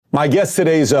My guest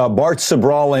today is Bart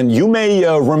Sobral, and you may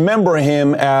remember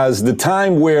him as the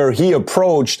time where he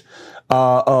approached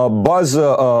Buzz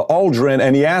Aldrin,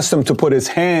 and he asked him to put his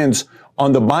hands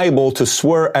on the Bible to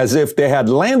swear as if they had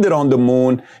landed on the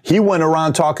moon. He went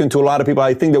around talking to a lot of people.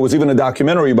 I think there was even a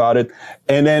documentary about it.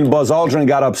 And then Buzz Aldrin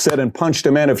got upset and punched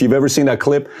him in. If you've ever seen that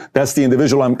clip, that's the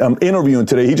individual I'm interviewing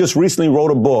today. He just recently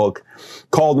wrote a book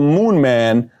called Moon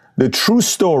Man, The True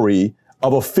Story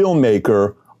of a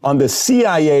Filmmaker on the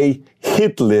CIA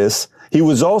hit list. He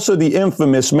was also the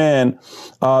infamous man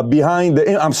behind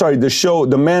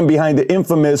the man behind the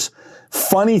infamous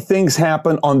Funny Things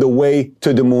Happen on the Way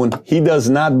to the Moon. He does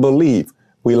not believe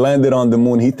we landed on the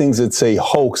moon. He thinks it's a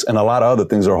hoax, and a lot of other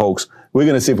things are hoax. We're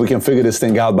going to see if we can figure this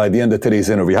thing out by the end of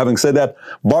today's interview. Having said that,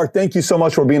 Bart, thank you so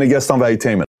much for being a guest on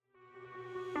Valuetainment.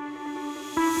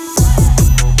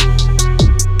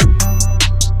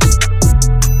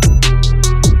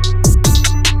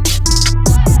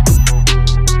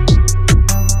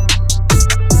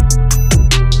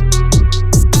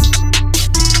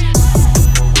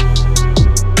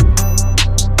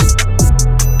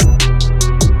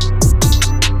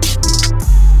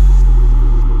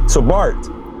 So Bart,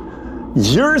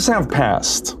 years have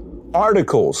passed,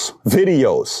 articles,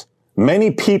 videos,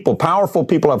 many people, powerful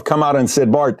people have come out and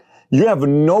said, Bart, you have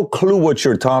no clue what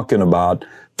you're talking about.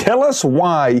 Tell us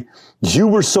why you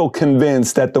were so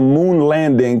convinced that the moon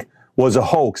landing was a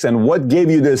hoax, and what gave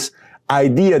you this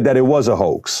idea that it was a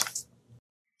hoax?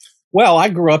 Well, I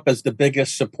grew up as the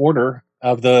biggest supporter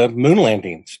of the moon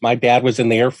landings. My dad was in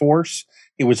the Air Force.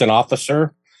 He was an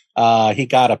officer. He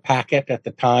got a packet at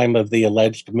the time of the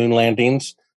alleged moon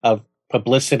landings of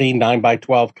publicity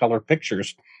 9x12 color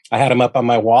pictures. I had them up on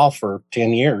my wall for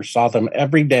 10 years, saw them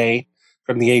every day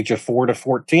from the age of 4 to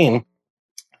 14,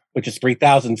 which is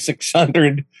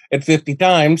 3,650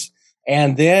 times.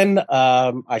 And then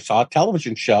I saw a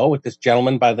television show with this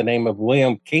gentleman by the name of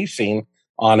William Casing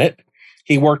on it.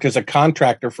 He worked as a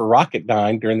contractor for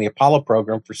Rocketdyne during the Apollo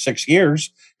program for 6 years.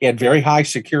 He had very high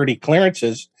security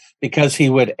clearances because he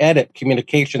would edit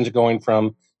communications going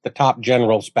from the top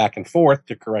generals back and forth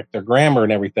to correct their grammar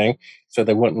and everything so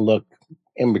they wouldn't look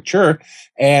immature.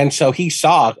 And so he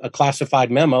saw a classified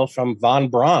memo from von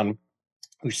Braun,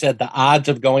 who said the odds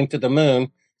of going to the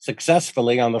moon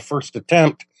successfully on the first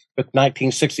attempt with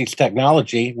 1960s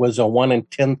technology was a 1 in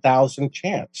 10,000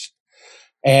 chance.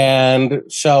 And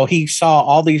so he saw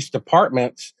all these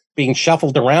departments being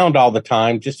shuffled around all the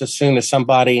time. Just as soon as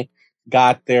somebody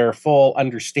got their full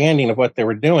understanding of what they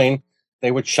were doing,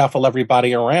 they would shuffle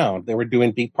everybody around. They were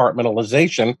doing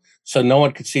departmentalization, so no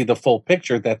one could see the full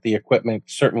picture, that the equipment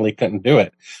certainly couldn't do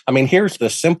it. I mean, here's the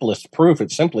simplest proof.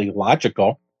 It's simply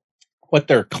logical. What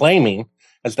they're claiming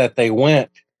is that they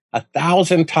went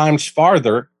 1,000 times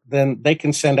farther than they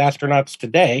can send astronauts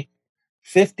today,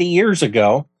 50 years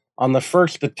ago, on the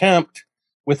first attempt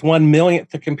with 1/1,000,000th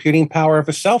the computing power of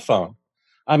a cell phone.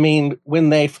 I mean, when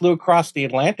they flew across the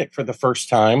Atlantic for the first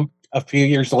time, a few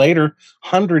years later,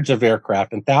 hundreds of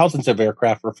aircraft and thousands of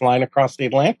aircraft were flying across the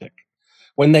Atlantic.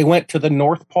 When they went to the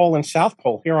North Pole and South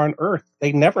Pole here on Earth,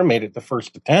 they never made it the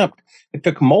first attempt. It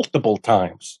took multiple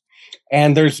times.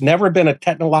 And there's never been a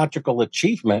technological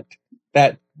achievement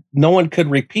that no one could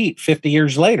repeat 50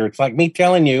 years later. It's like me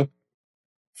telling you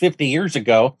 50 years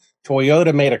ago,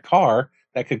 Toyota made a car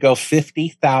that could go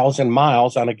 50,000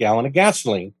 miles on a gallon of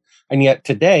gasoline. And yet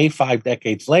today, 5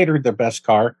 decades later, the best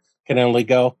car can only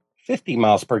go 50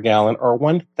 miles per gallon, or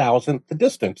 1,000th the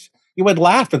distance. You would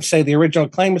laugh and say the original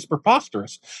claim is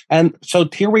preposterous. And so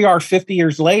here we are 50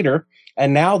 years later,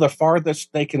 and now the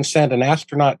farthest they can send an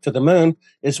astronaut to the moon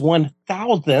is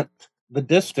 1,000th the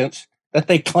distance that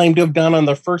they claim to have done on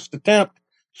the first attempt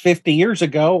 50 years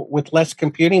ago with less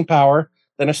computing power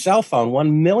than a cell phone,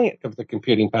 1/1,000,000th of the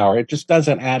computing power. It just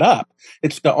doesn't add up.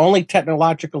 It's the only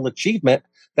technological achievement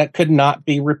that could not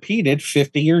be repeated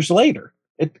 50 years later.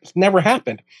 It's never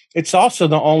happened. It's also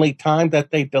the only time that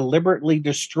they deliberately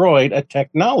destroyed a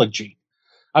technology.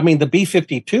 I mean, the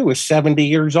B-52 is 70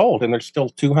 years old, and there's still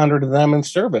 200 of them in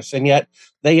service. And yet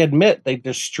they admit they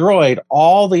destroyed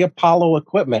all the Apollo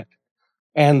equipment,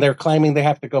 and they're claiming they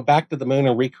have to go back to the moon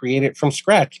and recreate it from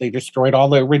scratch. They destroyed all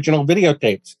the original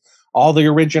videotapes, all the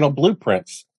original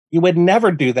blueprints. You would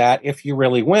never do that if you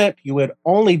really went. You would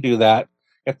only do that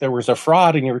if there was a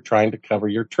fraud and you were trying to cover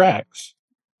your tracks.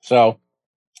 So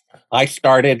I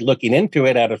started looking into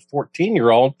it at a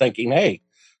 14-year-old thinking, hey,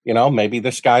 maybe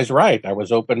this guy's right. I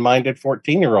was open-minded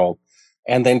 14-year-old.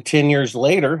 And then 10 years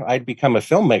later, I'd become a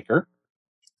filmmaker,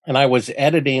 and I was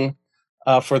editing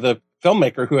for the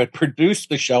filmmaker who had produced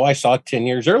the show I saw 10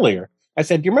 years earlier. I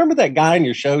said, do you remember that guy in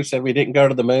your show who said we didn't go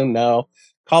to the moon? No.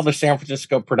 call the San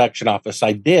Francisco production office.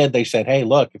 I did. They said, hey,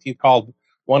 look, if you called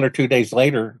 1 or 2 days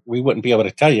later, we wouldn't be able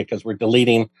to tell you because we're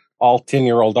deleting all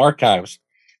 10-year-old archives.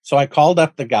 So I called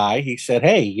up the guy. He said,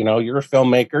 hey, you're a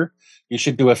filmmaker. You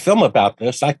should do a film about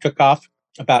this. I took off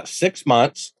about 6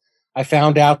 months. I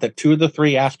found out that 2 of the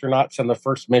 3 astronauts on the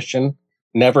first mission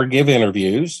never give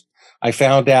interviews. I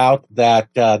found out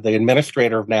that the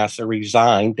administrator of NASA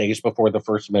resigned days before the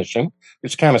first mission.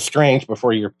 It's kind of strange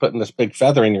before you're putting this big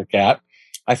feather in your cap.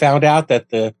 I found out that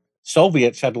the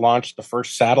Soviets had launched the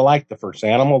first satellite, the first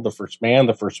animal, the first man,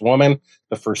 the first woman,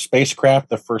 the first spacecraft,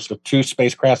 the first of 2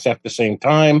 spacecrafts at the same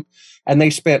time. And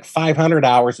they spent 500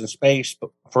 hours in space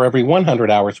for every 100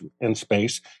 hours in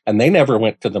space, and they never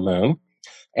went to the moon.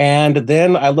 And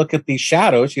then I look at these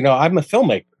shadows. I'm a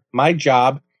filmmaker. My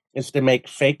job is to make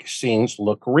fake scenes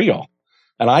look real.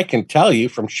 And I can tell you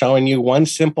from showing you one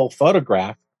simple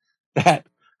photograph that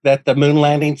the moon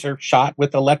landings are shot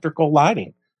with electrical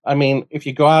lighting. I mean, if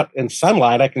you go out in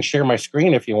sunlight, I can share my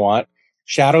screen if you want.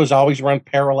 Shadows always run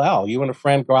parallel. You and a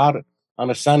friend go out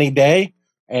on a sunny day,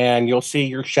 and you'll see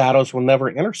your shadows will never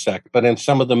intersect. But in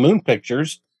some of the moon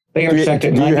pictures, they intersect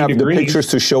at 90 degrees. Do you have the pictures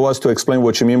to show us to explain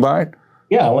what you mean by it?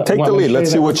 Yeah. Take the lead.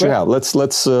 Let's see what you have. Let's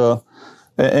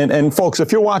and folks,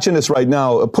 if you're watching this right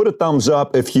now, put a thumbs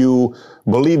up if you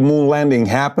believe moon landing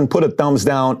happened. Put a thumbs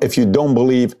down if you don't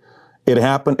believe it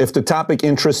happened. If the topic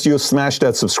interests you, smash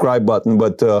that subscribe button.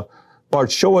 But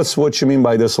Bart, show us what you mean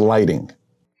by this lighting.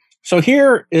 So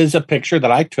here is a picture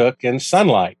that I took in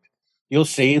sunlight. You'll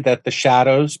see that the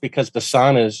shadows, because the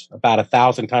sun is about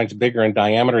 1,000 times bigger in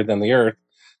diameter than the Earth,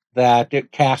 that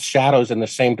it casts shadows in the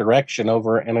same direction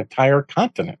over an entire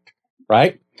continent,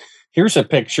 right? Here's a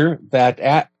picture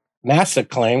that NASA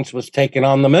claims was taken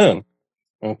on the moon,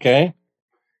 okay?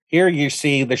 Here you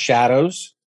see the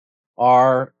shadows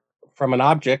are from an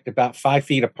object about 5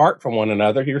 feet apart from one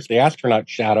another. Here's the astronaut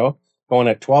shadow going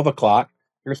at 12 o'clock.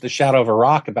 Here's the shadow of a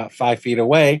rock about 5 feet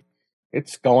away.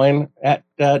 It's going at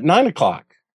 9 o'clock.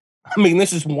 I mean,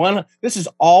 this is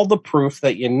all the proof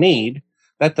that you need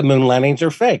that the moon landings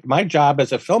are fake. My job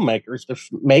as a filmmaker is to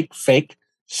make fake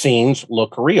scenes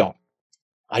look real.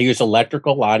 I use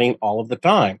electrical lighting all of the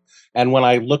time. And when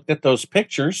I looked at those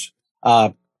pictures,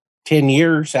 10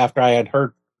 years after I had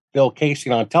heard Bill Casey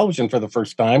on television for the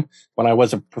first time, when I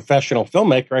was a professional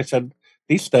filmmaker, I said,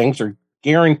 these things are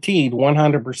guaranteed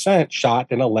 100% shot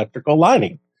in electrical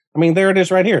lighting. I mean, there it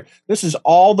is right here. This is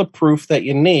all the proof that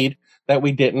you need that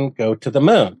we didn't go to the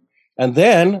moon. And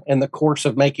then in the course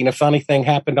of making a funny thing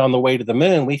happened on the way to the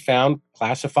moon, we found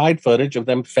classified footage of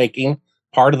them faking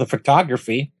part of the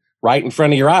photography right in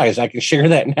front of your eyes. I can share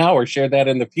that now or share that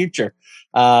in the future.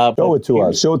 Show it to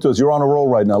us. Show it to us. You're on a roll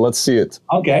right now. Let's see it.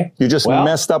 Okay. You just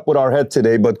messed up with our head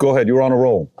today, but go ahead. You're on a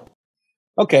roll.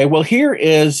 Okay. Well,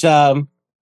 here's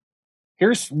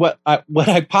what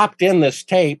I popped in this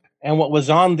tape and what was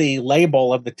on the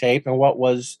label of the tape and what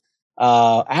was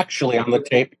actually on the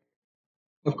tape.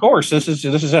 Of course, this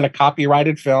is in a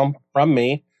copyrighted film from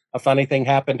me. A funny thing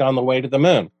happened on the way to the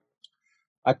moon.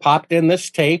 I popped in this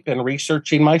tape and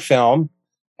researching my film,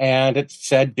 and it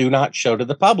said, do not show to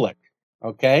the public.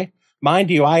 Okay. Mind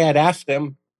you, I had asked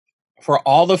them for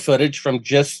all the footage from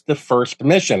just the first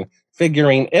mission,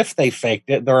 figuring if they faked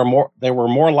it, they were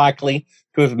more likely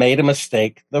to have made a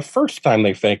mistake the first time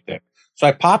they faked it. So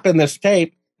I pop in this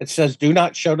tape. It says, do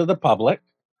not show to the public.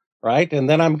 Right. And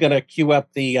then I'm going to cue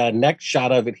up the next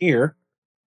shot of it here.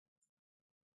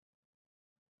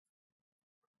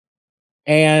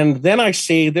 And then I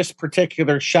see this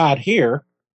particular shot here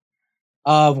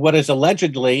of what is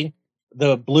allegedly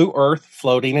the blue Earth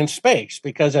floating in space,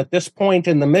 because at this point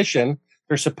in the mission,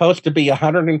 they're supposed to be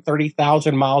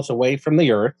 130,000 miles away from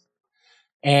the Earth.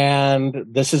 And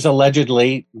this is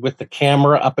allegedly with the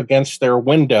camera up against their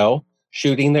window,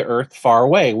 shooting the Earth far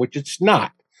away, which it's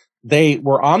not. They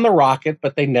were on the rocket,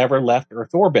 but they never left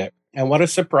Earth orbit. And what a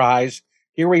surprise.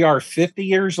 Here we are 50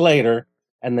 years later,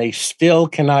 and they still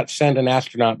cannot send an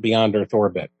astronaut beyond Earth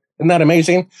orbit. Isn't that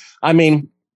amazing? I mean,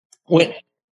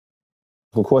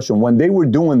 question. When they were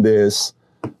doing this,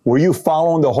 were you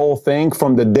following the whole thing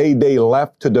from the day they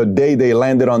left to the day they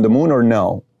landed on the moon, or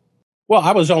no? Well,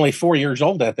 I was only 4 years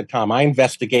old at the time. I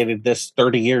investigated this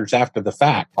 30 years after the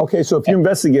fact. Okay, so if you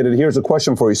investigated, here's a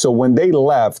question for you. So when they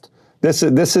left, this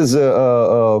is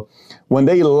when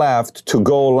they left to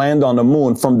go land on the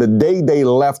moon, from the day they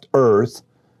left Earth,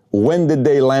 when did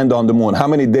they land on the moon? How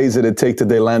many days did it take till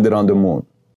they landed on the moon?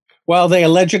 Well, they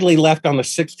allegedly left on the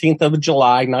 16th of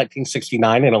July,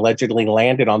 1969, and allegedly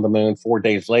landed on the moon 4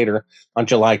 days later on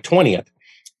July 20th.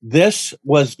 This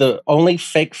was the only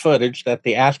fake footage that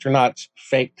the astronauts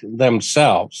faked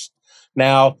themselves.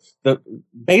 Now,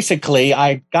 basically,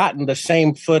 I'd gotten the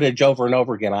same footage over and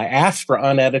over again. I asked for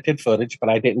unedited footage, but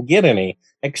I didn't get any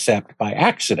except by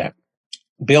accident.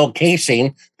 Bill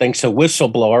Kaysing thinks a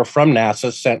whistleblower from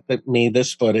NASA sent me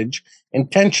this footage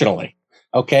intentionally.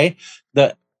 Okay.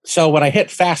 So when I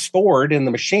hit fast forward in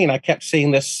the machine, I kept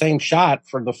seeing this same shot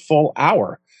for the full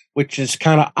hour, which is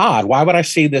kind of odd. Why would I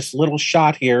see this little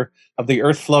shot here of the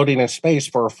Earth floating in space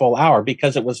for a full hour?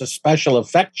 Because it was a special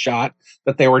effect shot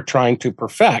that they were trying to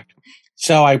perfect.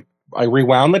 So I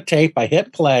rewound the tape. I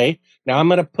hit play. Now I'm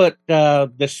going to put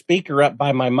the speaker up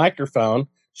by my microphone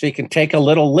so you can take a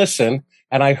little listen.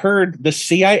 And I heard the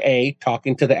CIA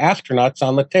talking to the astronauts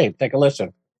on the tape. Take a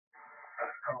listen.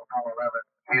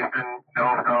 Houston,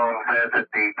 Goldstone says that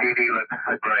the TV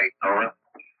looks great. Over.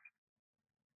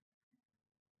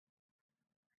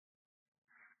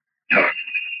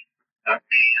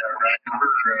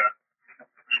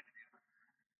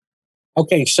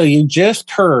 Okay, so you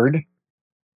just heard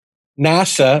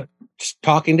NASA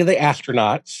talking to the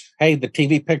astronauts. Hey, the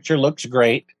TV picture looks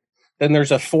great. Then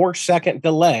there's a 4-second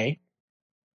delay.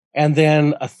 And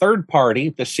then a third party,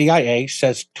 the CIA,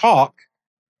 says talk.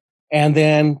 And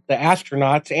then the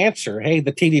astronauts answer, hey,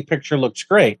 the TV picture looks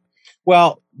great.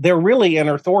 Well, they're really in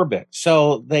Earth orbit.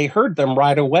 So they heard them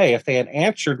right away. If they had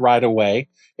answered right away,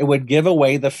 it would give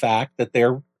away the fact that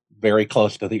they're very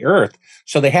close to the Earth.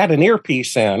 So they had an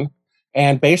earpiece in,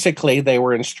 and basically they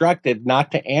were instructed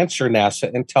not to answer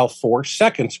NASA until 4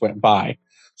 seconds went by.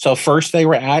 So first they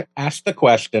were asked the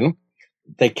question.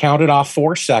 They counted off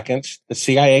 4 seconds. The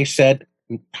CIA said,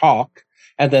 talk.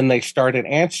 And then they started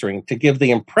answering to give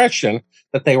the impression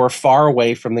that they were far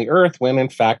away from the Earth when, in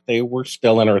fact, they were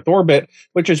still in Earth orbit,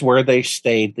 which is where they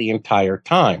stayed the entire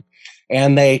time.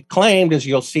 And they claimed, as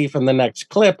you'll see from the next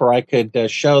clip, or I could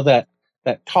show that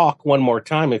talk one more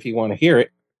time if you want to hear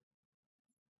it.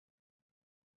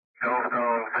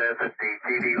 Goldstone says that the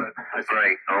TV looks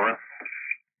great. Over.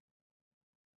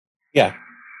 Yeah.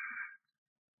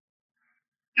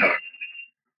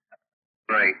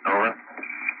 Great. Over.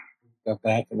 Go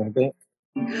back a little bit.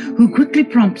 Who quickly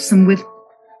prompts them with,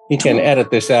 you can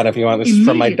edit this out if you want. This is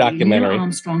from my documentary. Neil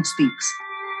Armstrong speaks.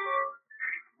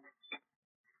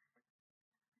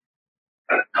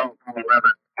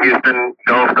 Houston,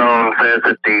 Goldstone says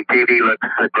that the TV looks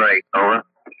great. Over.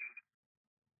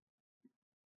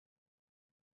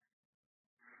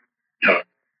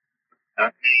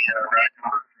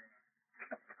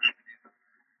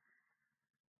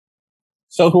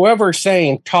 So whoever's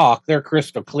saying talk, they're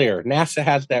crystal clear. NASA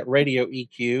has that radio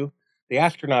EQ. The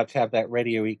astronauts have that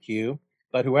radio EQ.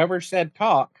 But whoever said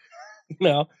talk,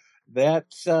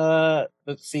 that's the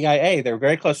CIA. They're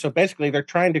very close. So basically, they're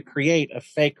trying to create a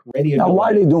fake radio. Now,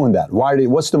 why are they doing that?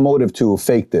 What's the motive to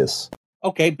fake this?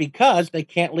 Okay, because they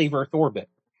can't leave Earth orbit.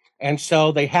 And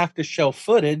so they have to show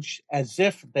footage as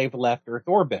if they've left Earth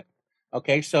orbit.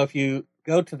 Okay, so if you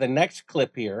go to the next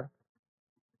clip here,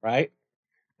 right?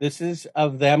 This is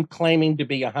of them claiming to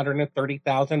be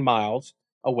 130,000 miles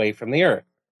away from the Earth.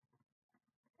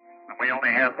 We only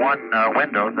have one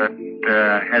window that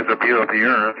has a view of the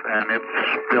Earth, and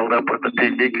it's filled up with the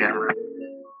TV camera.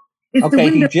 Okay,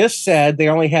 he just said they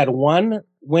only had one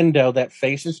window that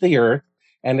faces the Earth,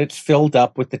 and it's filled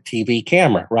up with the TV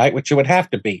camera, right? Which it would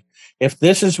have to be. If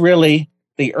this is really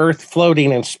the Earth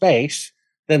floating in space,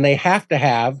 then they have to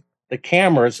have the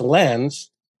camera's lens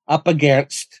up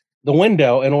against the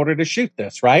window in order to shoot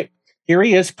this, right? Here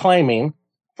he is claiming,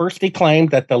 first he claimed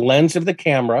that the lens of the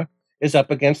camera is up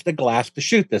against the glass to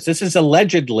shoot this. This is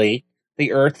allegedly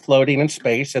the Earth floating in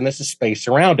space, and this is space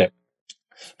around it.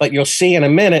 But you'll see in a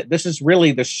minute, this is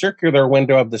really the circular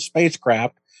window of the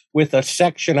spacecraft with a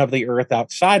section of the Earth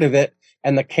outside of it,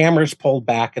 and the camera's pulled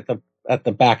back at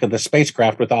the back of the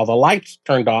spacecraft with all the lights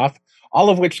turned off, all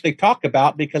of which they talk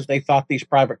about because they thought these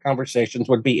private conversations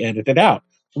would be edited out.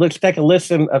 So let's take a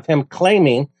listen of him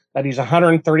claiming that he's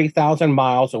 130,000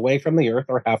 miles away from the Earth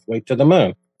or halfway to the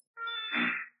moon.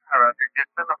 All right, you're just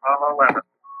in Apollo 11.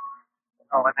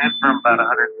 Calling in from about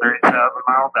 130,000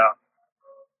 miles out.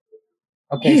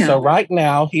 Okay, so right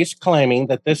now he's claiming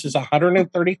that this is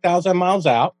 130,000 miles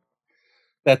out,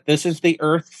 that this is the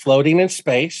Earth floating in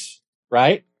space,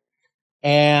 right?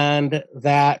 And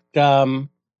that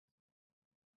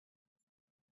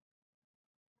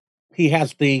he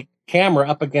has the camera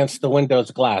up against the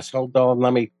window's glass. Hold on,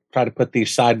 let me try to put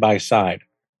these side by side.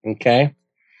 Okay.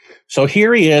 So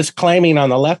here he is claiming on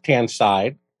the left-hand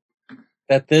side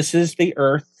that this is the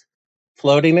Earth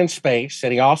floating in space.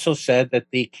 And he also said that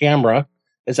the camera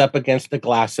is up against the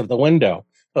glass of the window.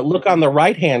 But look on the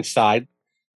right-hand side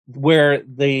where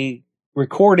the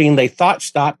recording they thought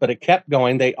stopped, but it kept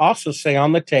going. They also say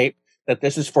on the tape that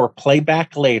this is for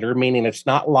playback later, meaning it's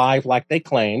not live like they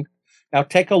claimed. Now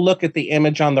take a look at the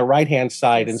image on the right-hand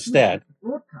side instead.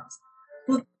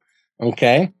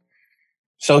 Okay.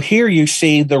 So here you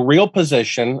see the real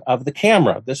position of the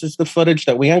camera. This is the footage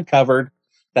that we uncovered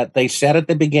that they said at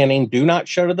the beginning, do not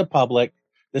show to the public.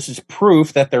 This is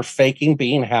proof that they're faking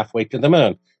being halfway to the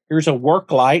moon. Here's a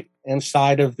work light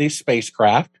inside of the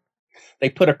spacecraft. They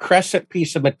put a crescent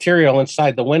piece of material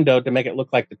inside the window to make it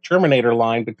look like the Terminator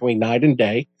line between night and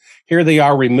day. Here they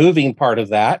are removing part of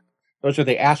that. Those are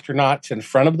the astronauts in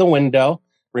front of the window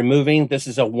removing. This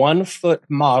is a 1-foot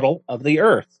model of the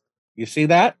Earth. You see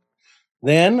that?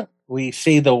 Then we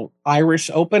see the iris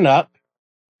open up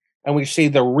and we see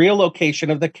the real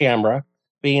location of the camera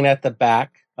being at the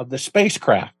back of the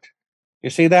spacecraft.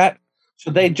 You see that? So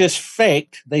they just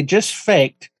faked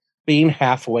being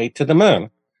halfway to the moon.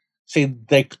 See,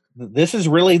 this is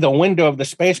really the window of the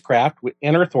spacecraft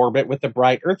in Earth orbit with the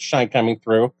bright Earth shine coming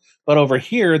through. But over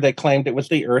here, they claimed it was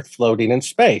the Earth floating in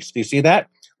space. Do you see that?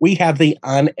 We have the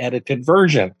unedited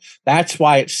version. That's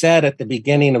why it said at the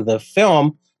beginning of the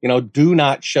film, do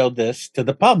not show this to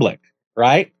the public,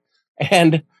 right?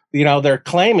 And, they're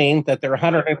claiming that they're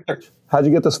 130. How'd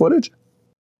you get this footage?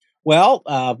 Well,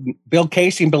 Bill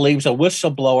Casey believes a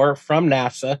whistleblower from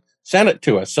NASA sent it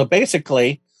to us. So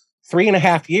basically,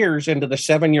 3.5 years into the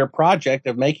 7-year project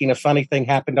of making a funny thing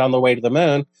happen on the way to the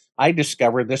moon, I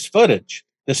discovered this footage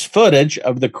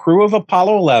of the crew of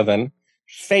Apollo 11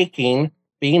 faking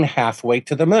being halfway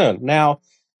to the moon. Now,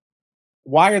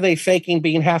 why are they faking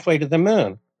being halfway to the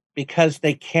moon? Because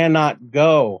they cannot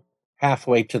go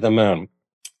halfway to the moon.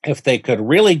 If they could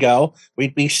really go,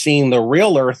 we'd be seeing the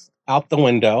real Earth out the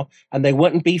window, and they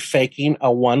wouldn't be faking a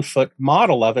 1-foot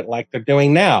model of it like they're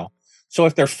doing now. So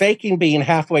if they're faking being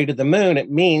halfway to the moon,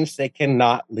 it means they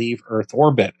cannot leave Earth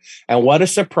orbit. And what a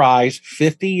surprise,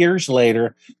 50 years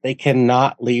later, they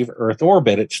cannot leave Earth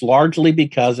orbit. It's largely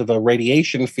because of a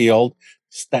radiation field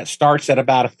that starts at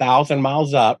about 1,000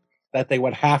 miles up that they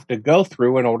would have to go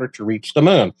through in order to reach the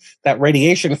moon. That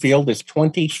radiation field is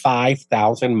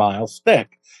 25,000 miles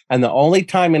thick. And the only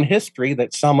time in history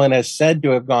that someone has said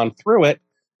to have gone through it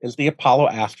is the Apollo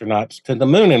astronauts to the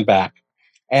moon and back.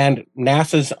 And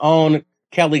NASA's own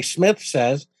Kelly Smith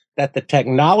says that the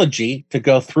technology to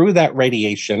go through that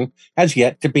radiation has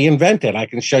yet to be invented. I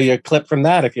can show you a clip from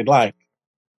that if you'd like.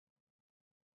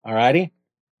 All righty.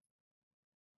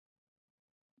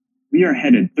 We are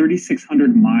headed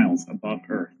 3,600 miles above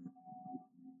Earth,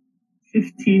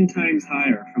 15 times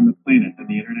higher from the planet than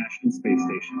the International Space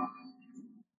Station.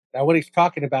 Now, what he's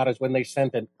talking about is when they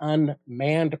sent an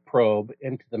unmanned probe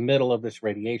into the middle of this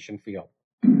radiation field.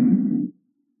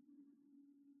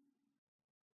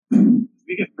 As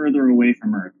we get further away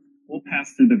from Earth, we'll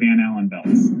pass through the Van Allen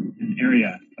belts, an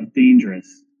area of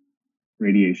dangerous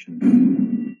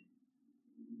radiation.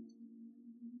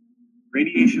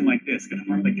 Radiation like this can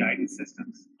harm the guidance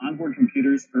systems, onboard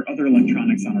computers, or other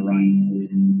electronics on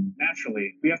Orion.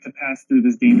 Naturally, we have to pass through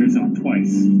this danger zone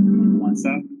twice, once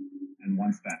up and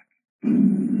once back.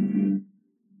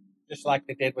 Just like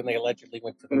they did when they allegedly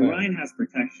went to the But moon. Orion has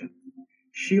protection.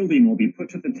 Shielding will be put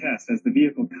to the test as the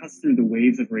vehicle cuts through the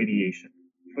waves of radiation.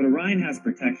 But Orion has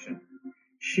protection.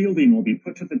 Shielding will be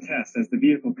put to the test as the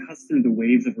vehicle cuts through the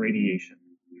waves of radiation.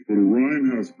 But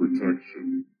Orion has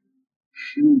protection.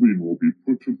 Shielding will be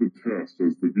put to the test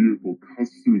as the vehicle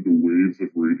cuts through the waves of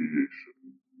radiation.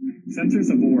 Sensors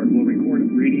aboard will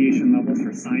record radiation levels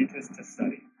for scientists to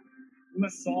study. We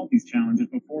must solve these challenges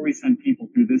before we send people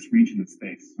through this region of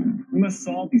space. We must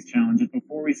solve these challenges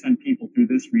before we send people through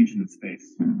this region of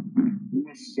space. We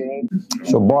must solve these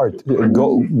challenges. So Bart,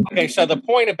 go. Okay, so the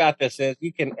point about this is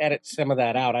you can edit some of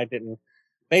that out. I didn't.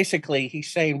 Basically,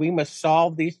 he's saying we must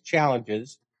solve these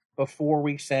challenges before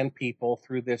we send people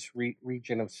through this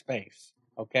region of space.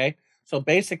 Okay, so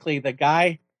basically, the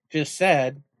guy just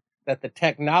said that the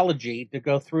technology to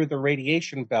go through the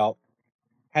radiation belt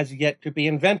has yet to be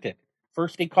invented.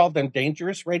 First, he called them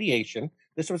dangerous radiation.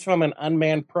 This was from an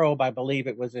unmanned probe, I believe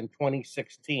it was in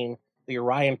 2016, the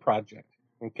Orion project.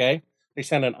 Okay, they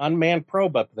sent an unmanned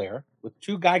probe up there with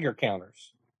 2 Geiger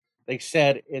counters. They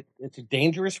said it's a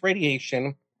dangerous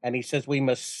radiation, and he says we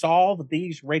must solve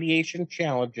these radiation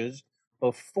challenges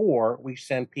before we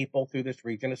send people through this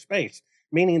region of space,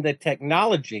 meaning the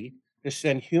technology to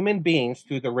send human beings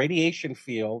through the radiation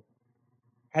field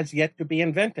has yet to be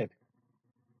invented.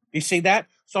 You see that?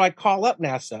 So I call up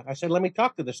NASA. I said, let me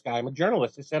talk to this guy. I'm a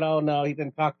journalist. He said, oh, no, he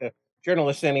didn't talk to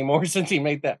journalists anymore since he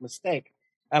made that mistake.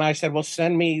 And I said, well,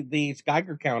 send me these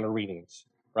Geiger counter readings,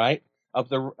 right, of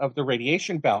the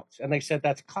radiation belts. And they said,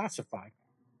 that's classified.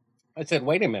 I said,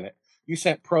 wait a minute. You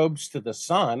sent probes to the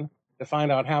sun to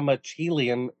find out how much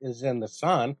helium is in the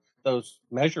sun. Those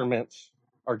measurements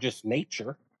are just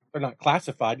nature. They're not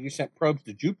classified. You sent probes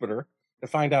to Jupiter to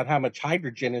find out how much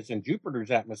hydrogen is in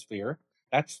Jupiter's atmosphere.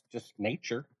 That's just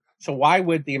nature. So why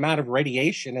would the amount of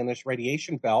radiation in this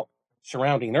radiation belt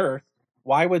surrounding Earth,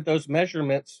 why would those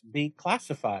measurements be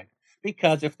classified?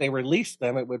 Because if they released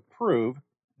them, it would prove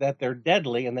that they're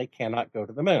deadly and they cannot go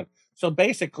to the moon. So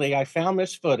basically, I found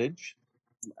this footage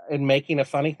and making a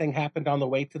funny thing happened on the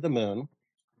way to the moon.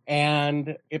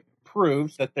 And it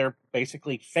proves that they're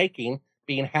basically faking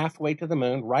being halfway to the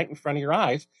moon right in front of your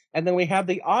eyes. And then we have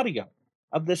the audio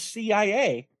of the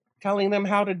CIA telling them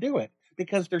how to do it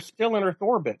because they're still in Earth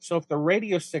orbit. So if the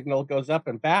radio signal goes up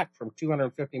and back from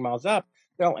 250 miles up,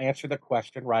 they'll answer the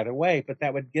question right away. But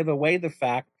that would give away the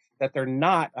fact that they're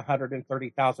not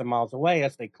 130,000 miles away,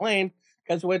 as they claim,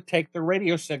 because it would take the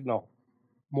radio signal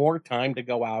more time to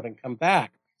go out and come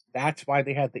back. That's why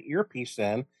they had the earpiece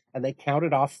in, and they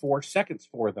counted off 4 seconds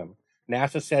for them.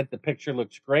 NASA said the picture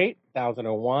looks great.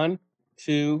 1001,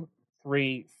 2,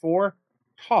 3, 4,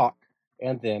 talk.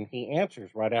 And then he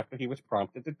answers right after he was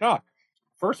prompted to talk.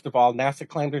 First of all, NASA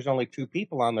claimed there's only 2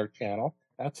 people on their channel.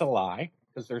 That's a lie,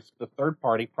 because there's the third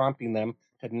party prompting them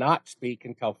to not speak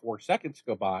until 4 seconds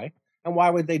go by. And why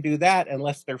would they do that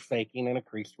unless they're faking an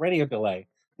increased radio delay?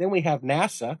 Then we have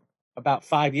NASA, about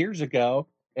 5 years ago,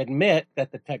 admit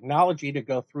that the technology to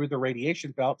go through the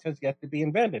radiation belt has yet to be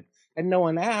invented. And no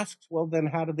one asks, well, then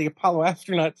how did the Apollo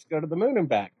astronauts go to the moon and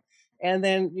back? And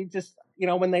then you just,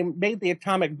 when they made the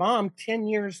atomic bomb 10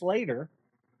 years later,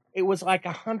 it was like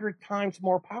 100 times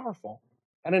more powerful.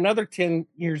 And another 10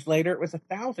 years later, it was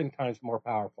 1,000 times more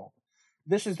powerful.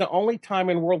 This is the only time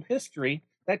in world history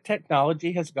that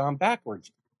technology has gone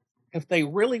backwards. If they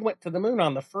really went to the moon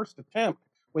on the first attempt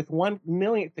with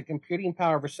 1/1,000th the computing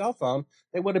power of a cell phone,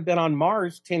 they would have been on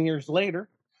Mars 10 years later.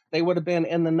 They would have been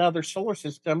in another solar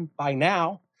system by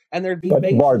now. And there'd be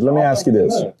bases. Bart, let me ask you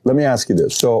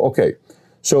this. So, okay.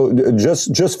 So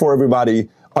just for everybody,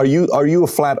 are you a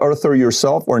flat earther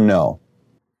yourself or no?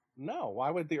 No, why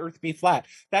would the Earth be flat?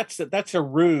 That's a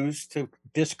ruse to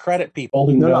discredit people.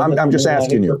 No, I'm just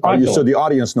asking you. So the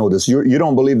audience know this. You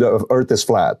don't believe the Earth is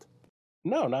flat?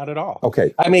 No, not at all.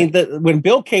 Okay. I mean, when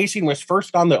Bill Casey was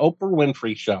first on the Oprah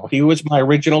Winfrey Show, he was my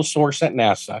original source at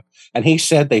NASA, and he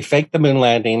said they faked the moon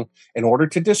landing. In order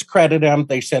to discredit him,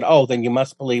 they said, "Oh, then you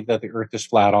must believe that the Earth is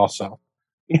flat also."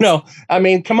 I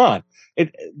mean, come on.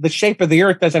 The shape of the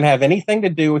Earth doesn't have anything to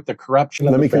do with the corruption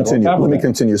of the federal government. Let me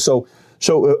continue. So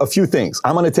a few things.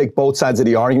 I'm going to take both sides of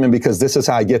the argument because this is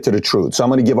how I get to the truth. So I'm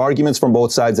going to give arguments from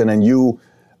both sides, and then you,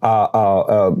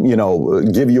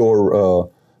 give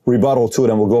your rebuttal to it,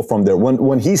 and we'll go from there.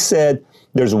 When he said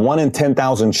there's 1 in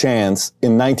 10,000 chance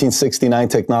in 1969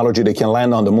 technology they can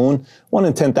land on the moon, 1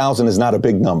 in 10,000 is not a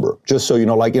big number. Just so you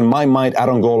know, like in my mind, I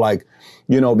don't go like,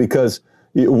 because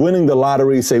winning the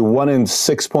lottery, say 1 in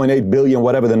 6.8 billion,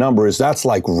 whatever the number is, that's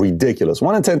like ridiculous.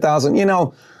 1 in 10,000,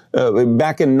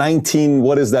 back in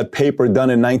what is that paper done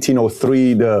in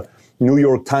 1903, the New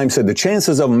York Times said the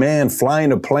chances of man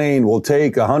flying a plane will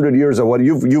take 100 years or what.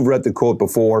 You've read the quote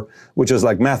before, which is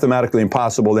like mathematically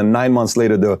impossible. Then 9 months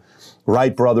later, the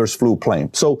Wright brothers flew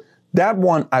plane. So that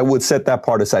one, I would set that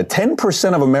part aside.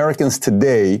 10% of Americans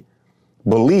today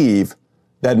believe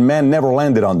that man never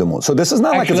landed on the moon. So this is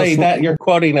not actually that you're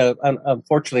quoting.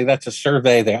 Unfortunately, that's a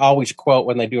survey they always quote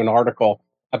when they do an article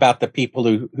about the people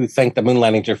who think the moon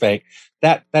landings are fake.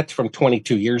 That's from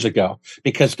 22 years ago,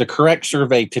 because the correct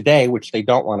survey today, which they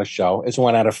don't want to show, is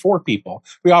 1 out of 4 people.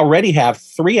 We already have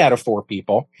 3 out of 4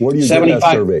 people. Where do you get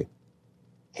that survey?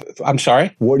 I'm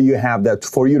sorry? Where do you have that?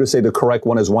 For you to say the correct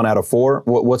one is 1 out of 4,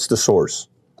 what's the source?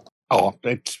 Oh,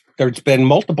 there's been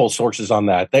multiple sources on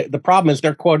that. The problem is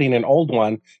they're quoting an old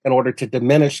one in order to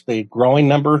diminish the growing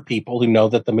number of people who know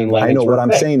that the moon landings I know. What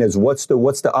I'm saying is, what's the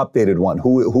updated one?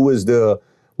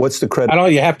 What's the credit? I don't know.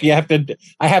 You have to.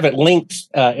 I have it linked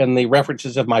in the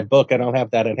references of my book. I don't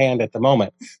have that at hand at the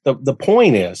moment. The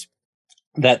point is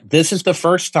that this is the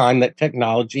first time that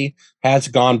technology has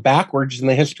gone backwards in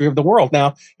the history of the world.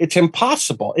 Now, it's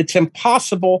impossible. It's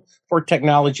impossible for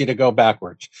technology to go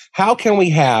backwards. How can we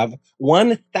have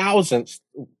 1,000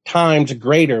 times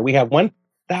greater? We have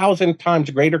 1,000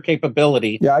 times greater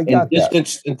capability in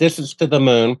distance to the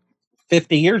moon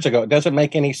 50 years ago. It doesn't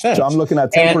make any sense. So I'm looking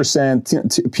at 10%.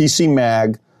 PC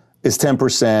Mag is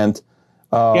 10%.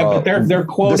 But they're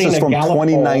quoting this is from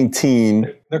 2019.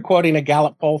 Poll. They're quoting a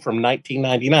Gallup poll from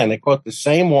 1999. They quote the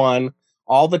same one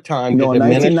all the time. No, in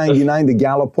 1999, the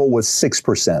Gallup poll was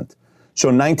 6%. So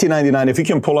in 1999, if you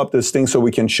can pull up this thing so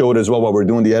we can show it as well while we're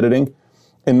doing the editing.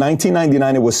 In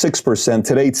 1999, it was 6%.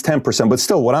 Today, it's 10%. But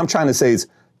still, what I'm trying to say is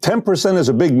 10% is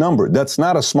a big number. That's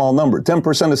not a small number.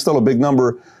 10% is still a big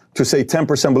number to say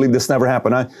 10% believe this never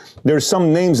happened. There's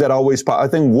some names that always pop. I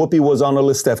think Whoopi was on the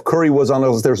list. Steph Curry was on the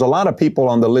list. There's a lot of people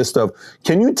on the list of,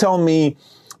 can you tell me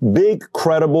big,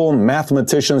 credible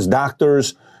mathematicians,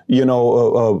 doctors,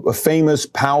 famous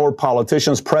power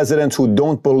politicians, presidents who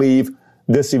don't believe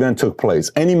this event took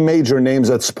place? Any major names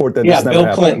that support that this never Bill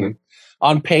happened? Clinton.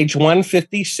 On page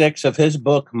 156 of his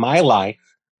book, My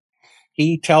Life,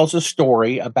 he tells a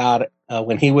story about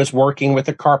when he was working with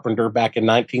a carpenter back in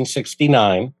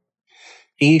 1969.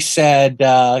 He said,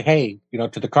 hey,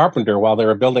 to the carpenter while they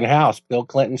were building a house, Bill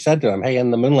Clinton said to him, hey,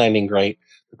 in the moon landing great.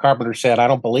 The carpenter said, I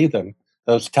don't believe them.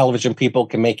 Those television people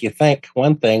can make you think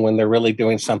one thing when they're really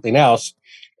doing something else.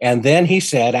 And then he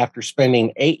said, after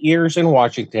spending 8 years in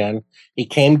Washington, he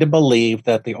came to believe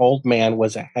that the old man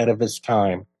was ahead of his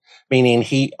time, meaning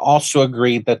he also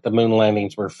agreed that the moon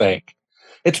landings were fake.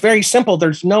 It's very simple.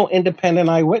 There's no independent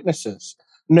eyewitnesses,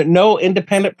 no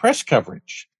independent press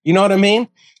coverage. You know what I mean?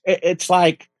 It's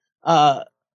like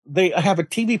they have a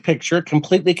TV picture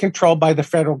completely controlled by the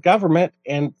federal government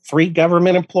and 3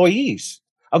 government employees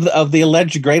of the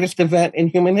alleged greatest event in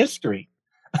human history.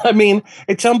 I mean,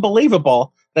 it's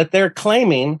unbelievable that they're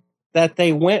claiming that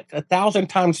they went 1,000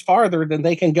 times farther than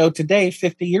they can go today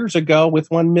 50 years ago with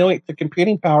 1/millionth the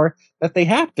computing power that they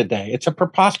have today. It's a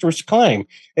preposterous claim.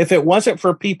 If it wasn't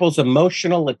for people's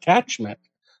emotional attachment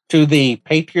to the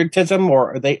patriotism,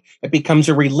 it becomes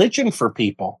a religion for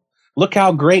people. Look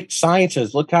how great science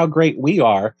is. Look how great we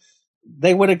are.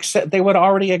 They would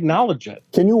already acknowledge it.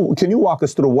 Can you walk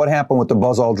us through what happened with the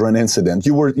Buzz Aldrin incident?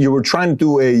 You were trying to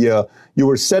do you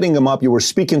were setting him up. You were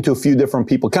speaking to a few different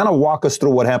people. Kind of walk us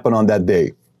through what happened on that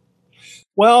day.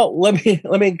 Well, let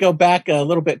me go back a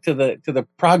little bit to the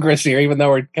progress here, even though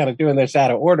we're kind of doing this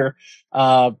out of order.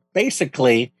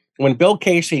 Basically, when Bill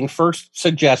Kaysing first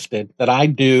suggested that I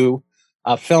do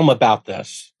a film about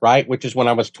this, right, which is when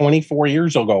I was 24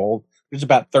 years old, it was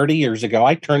about 30 years ago,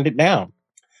 I turned it down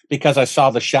because I saw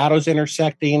the shadows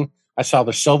intersecting. I saw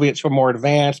the Soviets were more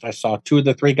advanced. I saw 2 of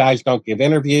the 3 guys don't give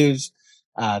interviews.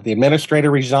 The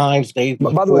administrator resigns. By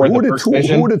the way, who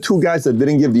were the 2 guys that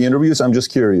didn't give the interviews? I'm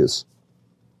just curious.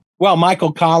 Well,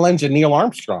 Michael Collins and Neil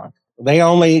Armstrong. They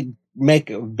only make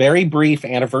very brief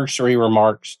anniversary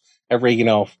remarks every,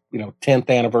 10th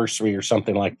anniversary or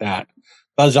something like that.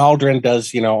 Buzz Aldrin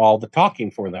does, all the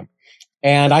talking for them.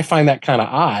 And I find that kind of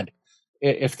odd.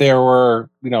 If there were,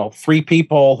 3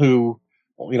 people who,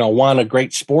 won a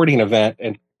great sporting event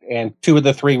and 2 of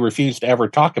the 3 refused to ever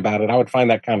talk about it, I would find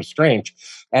that kind of strange.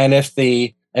 And if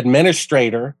the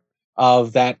administrator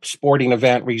of that sporting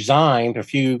event resigned a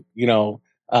few,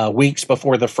 weeks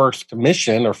before the first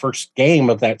mission or first game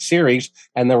of that series,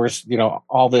 and there was,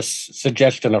 all this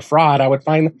suggestion of fraud, I would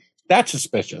find that's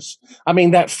suspicious. I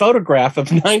mean, that photograph of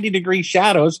 90-degree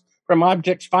shadows from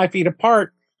objects 5 feet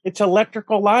apart, it's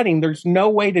electrical lighting. There's no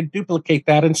way to duplicate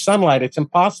that in sunlight. It's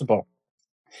impossible.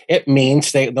 It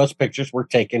means those pictures were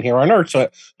taken here on Earth.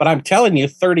 But I'm telling you,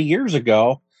 30 years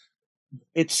ago,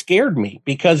 it scared me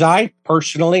because I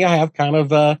have kind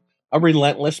of a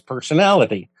relentless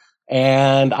personality.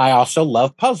 And I also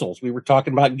love puzzles. We were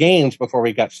talking about games before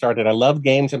we got started. I love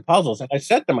games and puzzles. And I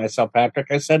said to myself, Patrick,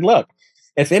 look,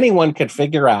 if anyone could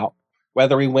figure out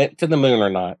whether we went to the moon or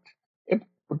not, it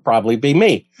would probably be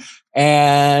me.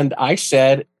 And I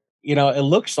said, it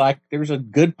looks like there's a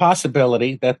good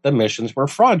possibility that the missions were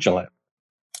fraudulent.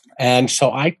 And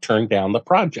so I turned down the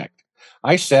project.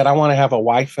 I said, I want to have a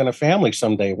wife and a family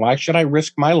someday. Why should I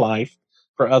risk my life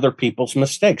for other people's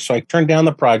mistakes? So I turned down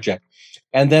the project.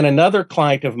 And then another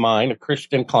client of mine, a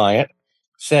Christian client,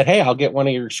 said, hey, I'll get one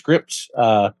of your scripts,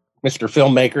 Mr.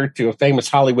 Filmmaker, to a famous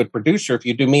Hollywood producer if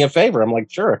you do me a favor. I'm like,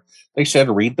 sure. They said,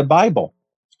 read the Bible.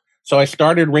 So I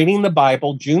started reading the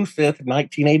Bible June 5th,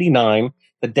 1989,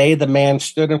 the day the man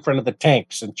stood in front of the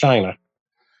tanks in China.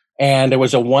 And it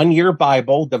was a 1-year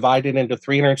Bible divided into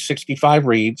 365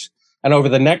 reads. And over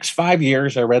the next 5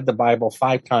 years, I read the Bible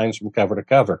 5 times from cover to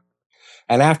cover.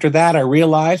 And after that, I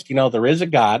realized, there is a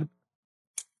God.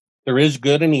 There is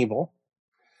good and evil.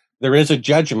 There is a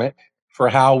judgment for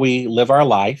how we live our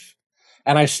life.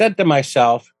 And I said to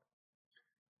myself,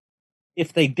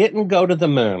 if they didn't go to the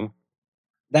moon,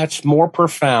 that's more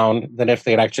profound than if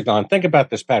they'd actually gone. Think about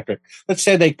this, Patrick. Let's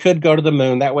say they could go to the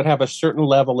moon. That would have a certain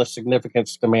level of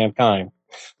significance to mankind.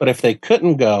 But if they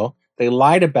couldn't go, they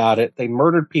lied about it, they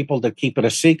murdered people to keep it a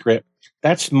secret,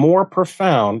 that's more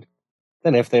profound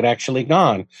than if they'd actually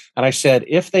gone. And I said,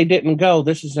 if they didn't go,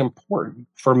 this is important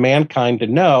for mankind to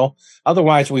know.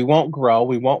 Otherwise, we won't grow.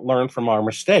 We won't learn from our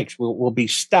mistakes. We'll be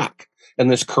stuck in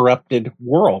this corrupted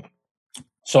world.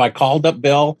 So I called up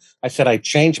Bill. I said, I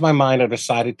changed my mind. I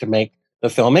decided to make the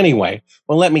film anyway.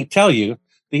 Well, let me tell you,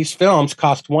 these films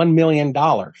cost $1 million.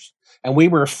 And we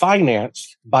were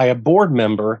financed by a board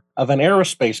member of an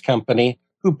aerospace company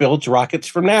who builds rockets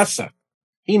for NASA.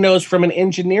 He knows from an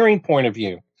engineering point of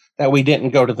view that we didn't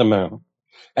go to the moon.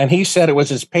 And he said it was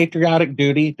his patriotic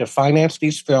duty to finance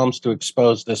these films to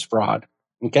expose this fraud.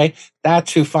 Okay.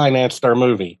 That's who financed our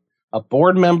movie. A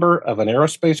board member of an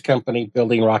aerospace company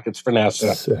building rockets for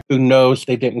NASA who knows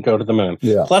they didn't go to the moon.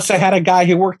 Yeah. Plus, I had a guy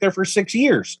who worked there for 6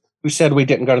 years who said we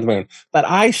didn't go to the moon. But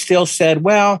I still said,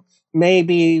 well,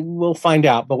 maybe we'll find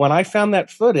out. But when I found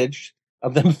that footage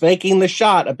of them faking the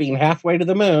shot of being halfway to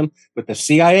the moon with the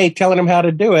CIA telling them how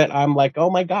to do it, I'm like, oh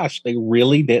my gosh, they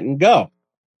really didn't go.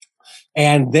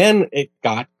 And then it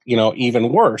got,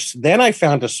 even worse. Then I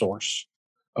found a source,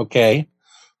 okay,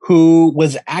 who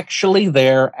was actually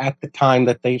there at the time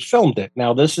that they filmed it.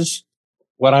 Now, this is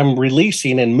what I'm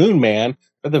releasing in Moon Man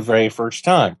for the very first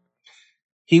time.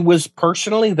 He was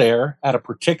personally there at a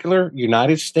particular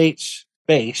United States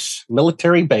base,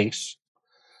 military base,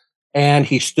 and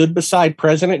he stood beside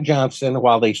President Johnson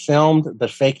while they filmed the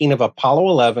faking of Apollo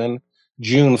 11,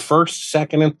 June 1st,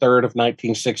 2nd, and 3rd of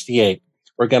 1968.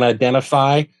 We're going to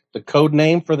identify the code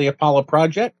name for the Apollo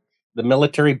project, the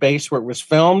military base where it was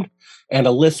filmed, and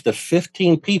a list of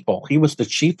 15 people. He was the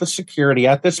chief of security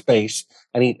at this base,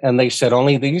 and they said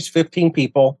only these 15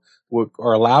 people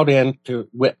are allowed in to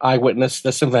eyewitness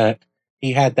this event.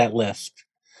 He had that list,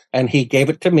 and he gave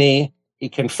it to me. He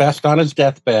confessed on his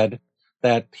deathbed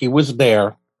that he was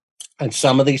there, and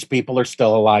some of these people are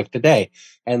still alive today.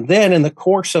 And then in the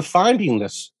course of finding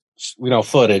this,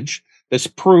 footage, this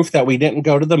proof that we didn't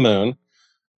go to the moon,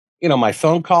 my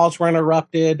phone calls were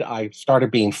interrupted. I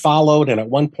started being followed. And at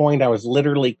one point I was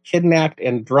literally kidnapped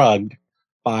and drugged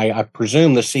by, I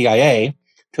presume, the CIA,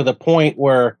 to the point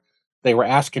where they were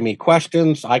asking me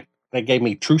questions. They gave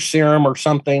me truth serum or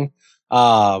something.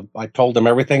 I told them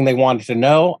everything they wanted to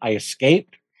know. I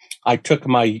escaped. I took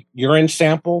my urine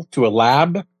sample to a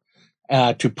lab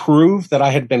to prove that I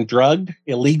had been drugged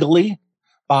illegally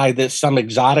by some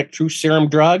exotic truth serum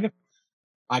drug.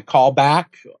 I call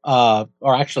back,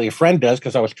 or actually a friend does,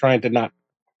 because I was trying to not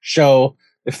show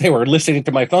if they were listening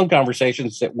to my phone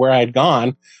conversations where I'd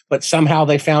gone, but somehow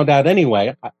they found out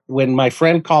anyway. When my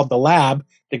friend called the lab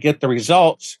to get the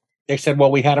results, they said, well,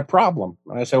 we had a problem.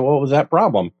 And I said, what was that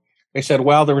problem? They said,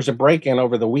 well, there was a break-in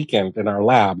over the weekend in our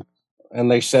lab. And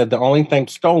they said the only thing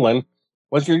stolen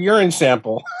was your urine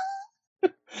sample.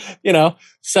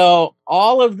 So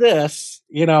all of this,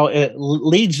 it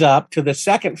leads up to the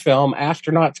second film,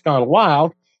 Astronauts Gone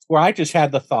Wild, where I just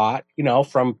had the thought,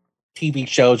 from TV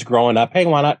shows growing up, hey,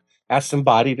 why not ask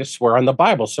somebody to swear on the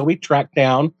Bible? So we tracked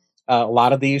down a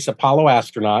lot of these Apollo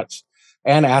astronauts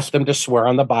and asked them to swear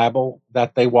on the Bible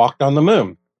that they walked on the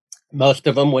moon. Most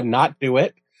of them would not do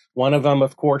it. One of them,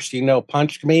 of course,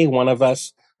 punched me. One of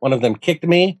them kicked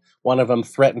me. One of them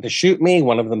threatened to shoot me.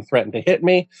 One of them threatened to hit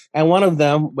me. And one of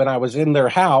them, when I was in their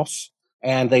house,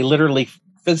 and they literally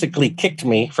physically kicked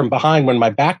me from behind when my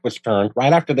back was turned,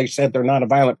 right after they said they're not a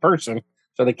violent person,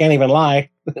 so they can't even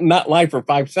not lie for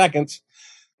 5 seconds.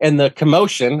 In the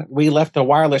commotion, we left a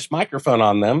wireless microphone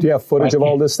on them. Do you have footage of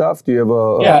all this stuff? Do you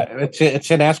have Yeah, it's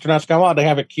in Astronauts Gone Wild. They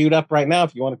have it queued up right now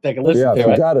if you want to take a listen to it. Yeah, if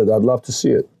you got it, I'd love to see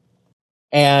it.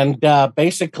 And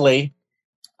basically...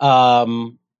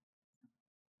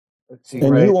 let's see,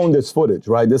 and you own this footage,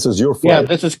 right? This is your footage. Yeah,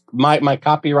 this is my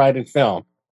copyrighted film.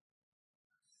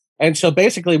 And so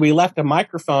basically we left a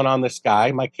microphone on this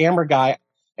guy, my camera guy,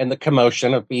 and the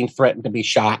commotion of being threatened to be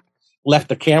shot, left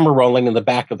the camera rolling in the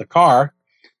back of the car.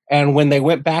 And when they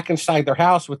went back inside their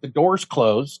house with the doors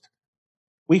closed,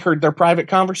 we heard their private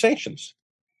conversations.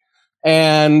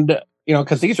 And,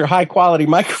 because these are high quality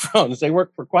microphones, they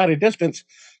work for quite a distance.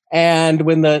 And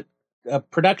when the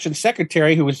production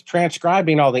secretary who was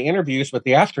transcribing all the interviews with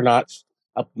the astronauts,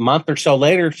 a month or so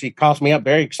later, she calls me up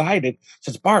very excited,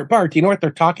 says, Bart, do you know what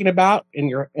they're talking about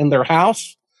in their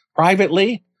house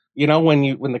privately?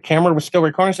 When the camera was still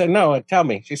recording? I said, no, tell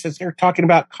me. She says, they're talking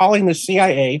about calling the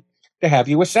CIA to have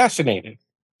you assassinated.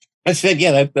 I said,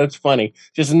 yeah, that's funny.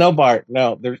 She says, no, Bart,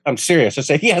 no, I'm serious. I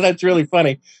said, yeah, that's really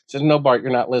funny. She says, no, Bart,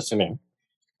 you're not listening.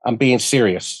 I'm being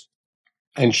serious.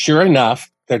 And sure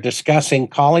enough, they're discussing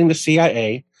calling the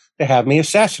CIA to have me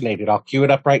assassinated. I'll cue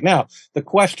it up right now. The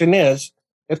question is,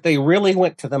 if they really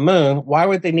went to the moon, why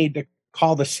would they need to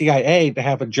call the CIA to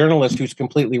have a journalist who's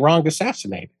completely wrong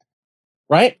assassinated?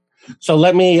 Right? So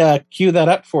let me cue that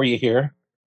up for you here.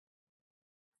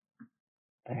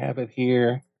 I have it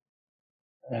here.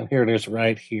 And here it is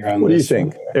right here. What do you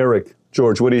think, Eric,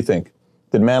 George, what do you think?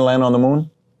 Did man land on the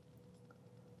moon?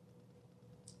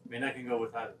 mean, I can go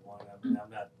with either one. I mean,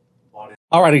 I'm not bought in.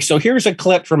 Alrighty, so here's a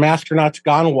clip from Astronauts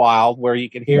Gone Wild where you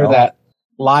can hear that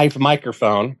live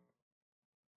microphone,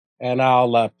 and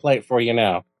I'll play it for you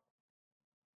now.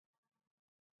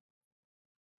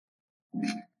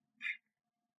 You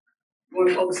want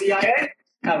to call the CIA?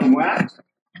 Have them whacked.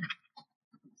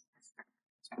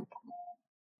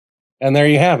 And there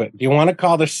you have it. Do you want to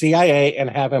call the CIA and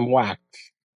have him whacked?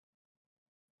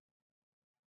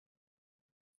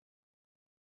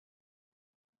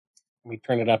 Let me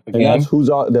turn it up again.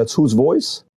 And that's whose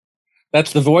voice?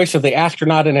 That's the voice of the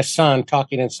astronaut and his son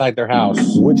talking inside their house.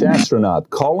 Which astronaut,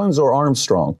 Collins or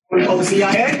Armstrong? You want to call the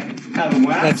CIA? Have them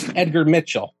whacked. That's Edgar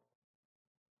Mitchell.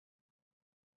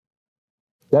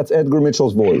 That's Edgar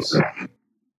Mitchell's voice.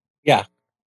 Yeah.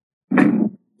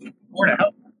 Where to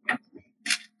help?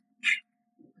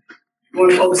 You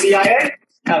want to call the CIA?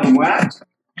 Have them whacked.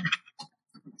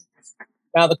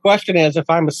 Now, the question is, if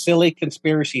I'm a silly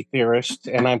conspiracy theorist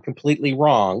and I'm completely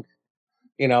wrong,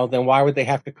 then why would they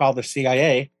have to call the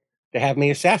CIA to have me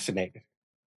assassinated,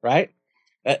 right?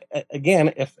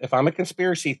 Again, if I'm a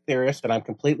conspiracy theorist and I'm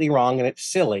completely wrong and it's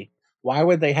silly, why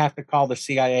would they have to call the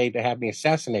CIA to have me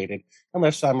assassinated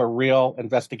unless I'm a real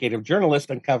investigative journalist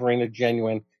uncovering a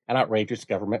genuine and outrageous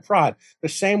government fraud? The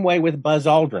same way with Buzz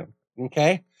Aldrin,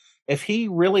 okay? If he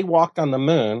really walked on the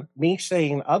moon, me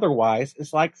saying otherwise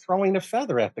is like throwing a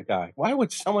feather at the guy. Why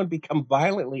would someone become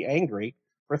violently angry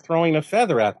for throwing a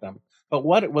feather at them? But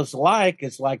what it was like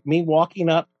is like me walking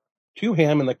up to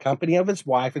him in the company of his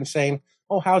wife and saying,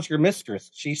 "Oh, how's your mistress?"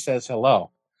 She says, "Hello."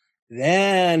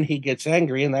 Then he gets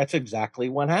angry, and that's exactly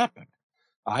what happened.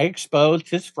 I exposed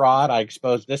his fraud. I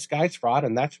exposed this guy's fraud,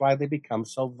 and that's why they become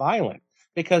so violent,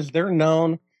 because they're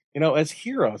known, as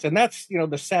heroes. And that's,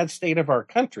 the sad state of our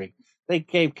country. They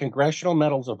gave congressional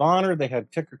medals of honor. They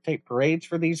had ticker tape parades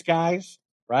for these guys,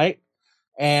 right?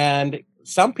 And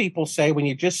some people say when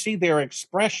you just see their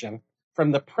expression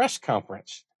from the press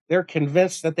conference, they're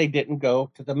convinced that they didn't go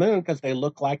to the moon because they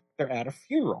look like they're at a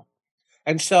funeral.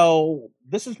 And so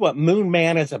this is what Moon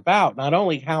Man is about, not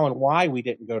only how and why we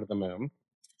didn't go to the moon,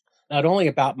 not only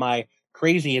about my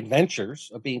crazy adventures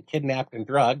of being kidnapped and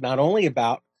drugged, not only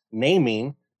about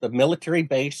naming the military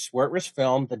base where it was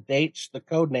filmed, the dates, the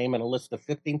code name, and a list of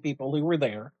 15 people who were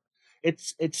there. It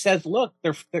says, look,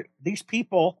 these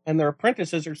people and their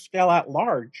apprentices are still at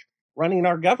large running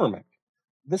our government.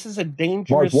 This is a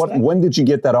dangerous thing. When did you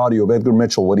get that audio of Edgar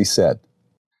Mitchell, what he said?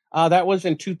 That was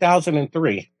in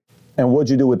 2003. And what'd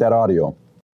you do with that audio?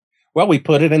 Well, we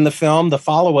put it in the film, the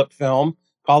follow-up film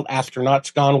called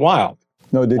Astronauts Gone Wild.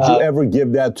 No, did you ever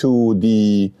give that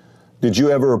did you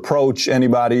ever approach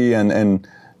anybody and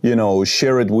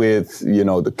share it with,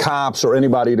 the cops or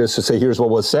anybody just to say, here's what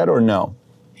was said, or no?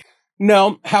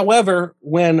 No. However,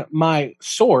 when my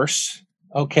source,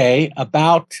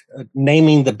 about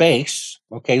naming the base,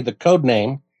 the code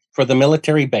name for the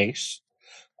military base,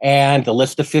 and the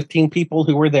list of 15 people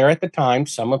who were there at the time,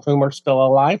 some of whom are still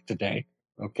alive today,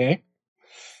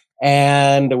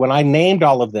 And when I named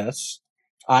all of this,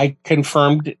 I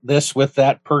confirmed this with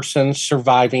that person's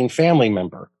surviving family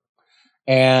member.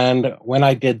 And when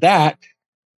I did that,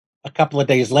 a couple of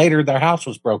days later, their house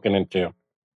was broken into.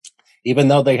 Even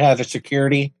though they had a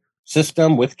security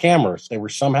system with cameras, they were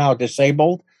somehow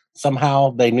disabled.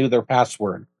 Somehow they knew their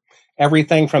password.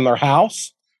 Everything from their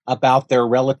house about their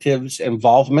relatives'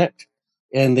 involvement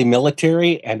in the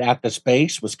military and at the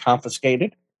space was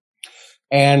confiscated.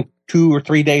 And 2 or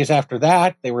 3 days after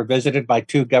that, they were visited by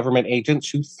 2 government agents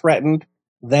who threatened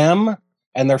them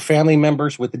and their family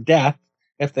members with death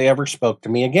if they ever spoke to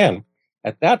me again.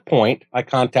 At that point, I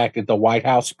contacted the White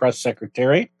House press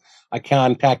secretary. I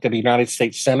contacted a United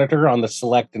States senator on the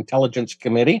Select Intelligence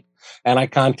Committee, and I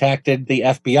contacted the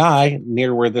FBI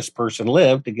near where this person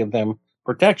lived to give them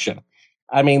protection.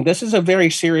 I mean, this is a very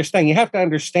serious thing. You have to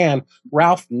understand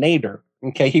Ralph Nader,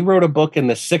 he wrote a book in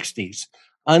the 60s,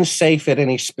 Unsafe at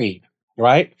Any Speed,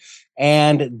 right?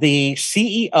 And the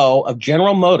CEO of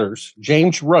General Motors,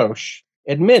 James Roche,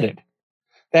 admitted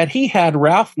that he had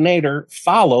Ralph Nader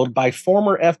followed by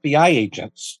former FBI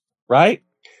agents, right?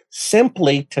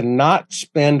 Simply to not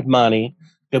spend money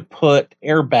to put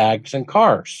airbags in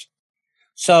cars.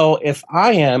 So if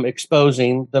I am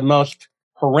exposing the most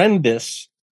horrendous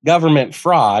government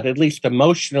fraud, at least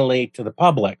emotionally to the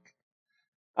public,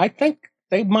 I think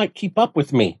they might keep up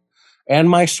with me and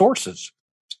my sources.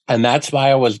 And that's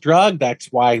why I was drugged. That's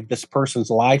why this person's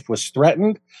life was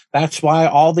threatened. That's why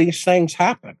all these things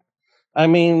happened. I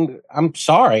mean, I'm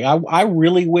sorry. I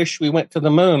really wish we went to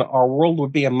the moon. Our world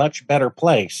would be a much better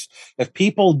place if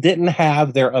people didn't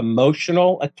have their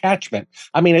emotional attachment.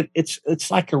 I mean, it's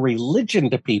like a religion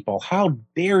to people. How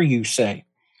dare you say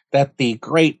that the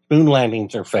great moon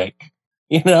landings are fake.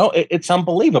 You know, it's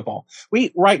unbelievable.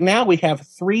 Right now we have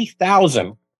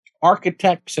 3,000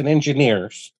 architects and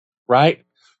engineers, right,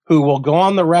 who will go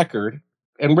on the record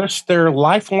and risk their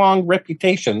lifelong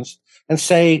reputations and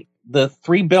say the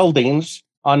 3 buildings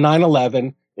on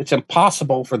 9/11, it's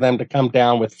impossible for them to come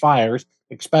down with fires,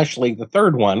 especially the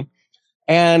 3rd one.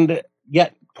 And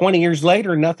yet 20 years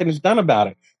later, nothing is done about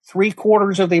it.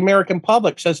 3/4 of the American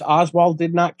public says Oswald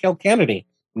did not kill Kennedy.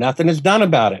 Nothing is done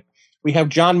about it. We have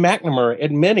John McNamara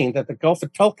admitting that the Gulf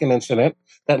of Tonkin incident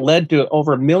that led to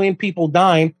over 1 million people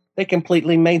dying, they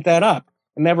completely made that up.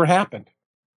 It never happened.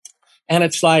 And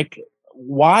it's like,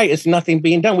 why is nothing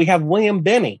being done? We have William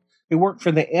Binney, who worked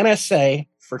for the NSA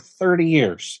for 30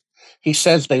 years. He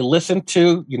says they listen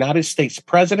to United States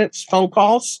president's phone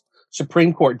calls,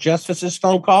 Supreme Court justices'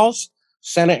 phone calls,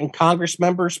 Senate and Congress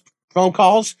members' phone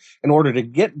calls in order to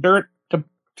get dirt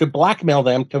to blackmail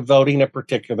them to voting a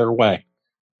particular way.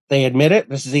 They admit it.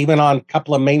 This is even on a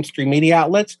couple of mainstream media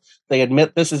outlets. They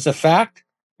admit this is a fact.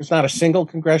 There's not a single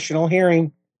congressional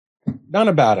hearing done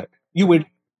about it.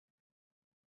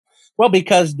 Well,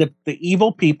 because the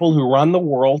evil people who run the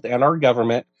world and our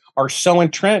government are so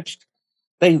entrenched.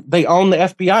 They own the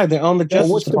FBI. They own the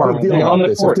Justice Department. What's the big deal about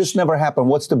this? If this never happened,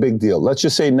 what's the big deal? Let's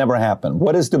just say it never happened.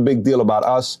 What is the big deal about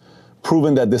us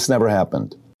proving that this never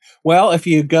happened? Well, if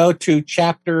you go to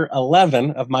chapter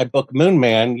 11 of my book, Moon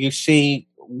Man, you see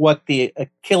what the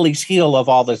Achilles heel of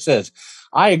all this is.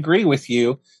 I agree with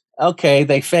you. Okay,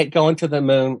 they fake going to the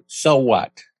moon. So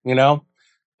what? You know?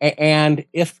 And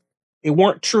if it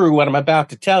weren't true, what I'm about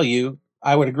to tell you,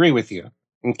 I would agree with you.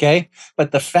 Okay?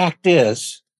 But the fact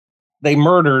is, they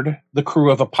murdered the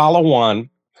crew of Apollo 1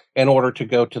 in order to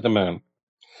go to the moon.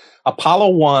 Apollo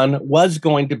 1 was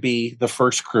going to be the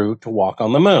first crew to walk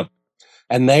on the moon.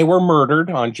 And they were murdered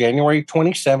on January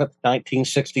 27th,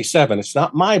 1967. It's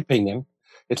not my opinion.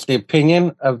 It's the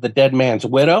opinion of the dead man's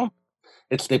widow.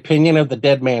 It's the opinion of the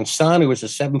dead man's son, who was a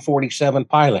 747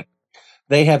 pilot.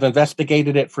 They have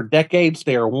investigated it for decades.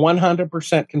 They are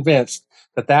 100% convinced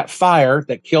that that fire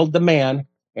that killed the man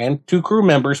and 2 crew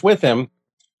members with him,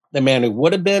 the man who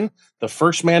would have been the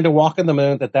first man to walk on the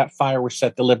moon, that fire was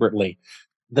set deliberately.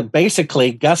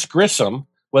 Basically, Gus Grissom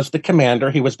was the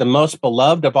commander. He was the most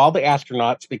beloved of all the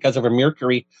astronauts because of a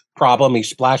mercury problem. He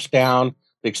splashed down,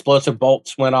 the explosive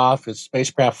bolts went off, his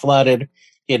spacecraft flooded.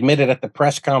 He admitted at the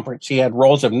press conference he had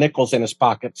rolls of nickels in his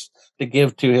pockets to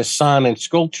give to his son and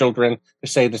school children to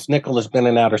say this nickel has been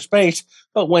in outer space.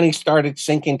 But when he started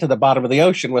sinking to the bottom of the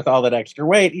ocean with all that extra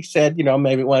weight, he said,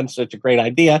 maybe it wasn't such a great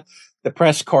idea. The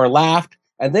press corps laughed.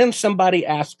 And then somebody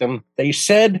asked him, they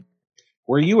said,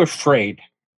 "Were you afraid?"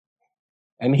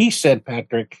 And he said,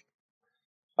 Patrick,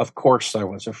 "Of course I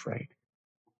was afraid."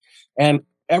 And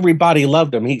everybody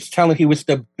loved him. He was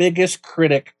the biggest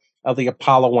critic of the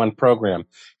Apollo 1 program.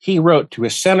 He wrote to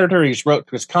his senator, he wrote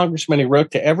to his congressman, he wrote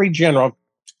to every general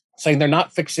saying they're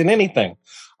not fixing anything.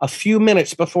 A few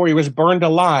minutes before he was burned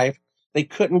alive, they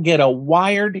couldn't get a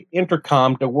wired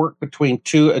intercom to work between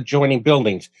 2 adjoining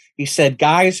buildings. He said,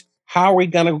 "Guys, how are we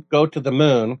going to go to the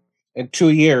moon in 2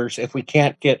 years if we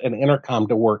can't get an intercom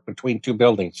to work between 2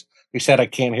 buildings?" He said, "I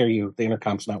can't hear you. The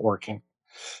intercom's not working."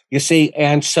 You see,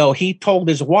 and so he told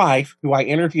his wife, who I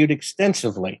interviewed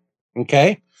extensively,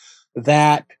 okay,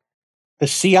 that the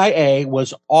CIA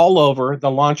was all over the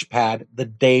launch pad the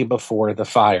day before the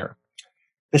fire.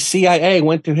 The CIA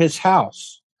went to his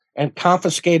house and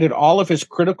confiscated all of his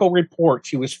critical reports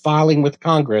he was filing with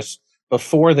Congress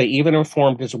before they even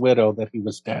informed his widow that he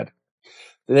was dead.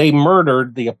 They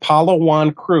murdered the Apollo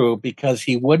 1 crew because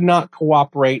he would not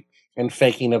cooperate in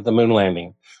faking of the moon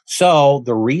landing. So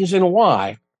the reason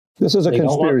why... This is a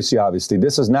conspiracy, obviously.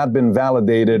 This has not been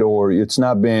validated, or it's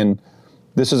not been...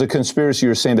 This is a conspiracy.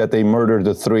 You're saying that they murdered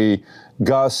the 3,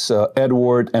 Gus,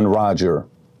 Edward, and Roger.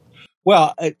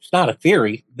 Well, it's not a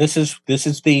theory. This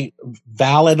is the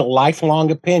valid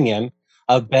lifelong opinion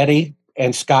of Betty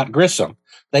and Scott Grissom.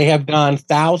 They have done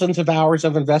thousands of hours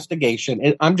of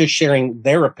investigation. I'm just sharing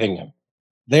their opinion.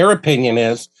 Their opinion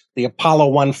is the Apollo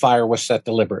 1 fire was set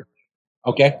deliberate.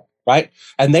 Okay, right?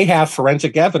 And they have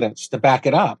forensic evidence to back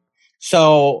it up.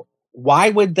 So why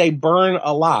would they burn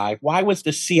alive? Why was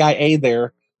the CIA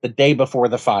there the day before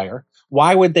the fire?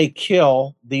 Why would they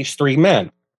kill these 3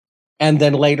 men and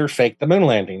then later fake the moon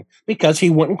landing? Because he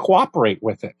wouldn't cooperate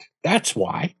with it. That's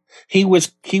why. He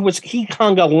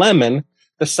hung a lemon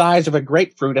the size of a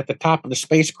grapefruit at the top of the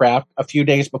spacecraft a few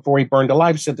days before he burned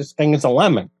alive. He said, "This thing is a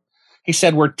lemon." He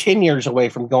said, "We're 10 years away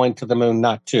from going to the moon,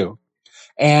 not 2.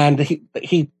 And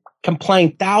he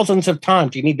complained thousands of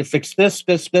times, "You need to fix this,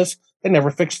 this, this." They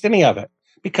never fixed any of it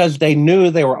because they knew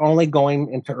they were only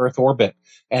going into Earth orbit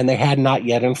and they had not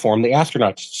yet informed the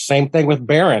astronauts. Same thing with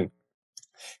Barron.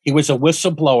 He was a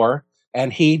whistleblower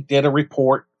and he did a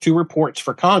report, 2 reports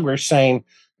for Congress saying,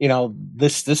 you know,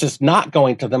 this is not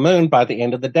going to the moon by the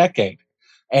end of the decade.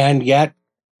 And yet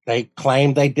they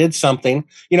claim they did something.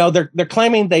 You know, they're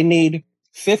claiming they need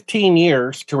 15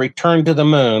 years to return to the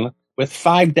moon with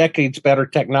 5 decades better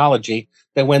technology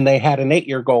than when they had an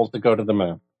 8-year goal to go to the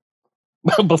moon.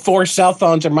 Before cell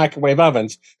phones and microwave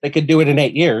ovens, they could do it in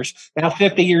 8 years. Now,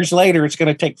 50 years later, it's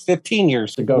going to take 15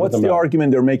 years to go to the moon. What's the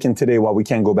argument they're making today why we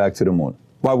can't go back to the moon?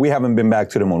 Why we haven't been back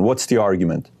to the moon? What's the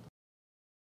argument?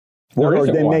 What are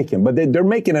they making? But they're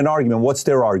making an argument. What's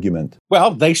their argument?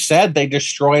 Well, they said they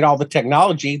destroyed all the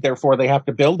technology, therefore they have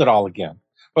to build it all again.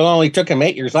 Well, it only took them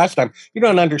 8 years last time. You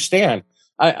don't understand.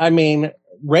 I mean,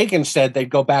 Reagan said they'd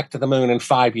go back to the moon in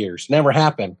 5 years. Never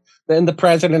happened. Then the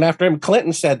president after him,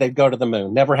 Clinton, said they'd go to the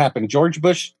moon. Never happened. George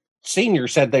Bush Sr.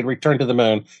 said they'd return to the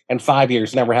moon in 5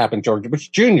 years. Never happened. George Bush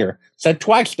Jr. said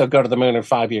twice they'll go to the moon in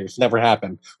 5 years. Never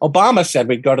happened. Obama said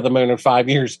we'd go to the moon in 5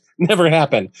 years. Never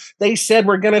happened. They said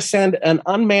we're going to send an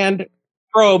unmanned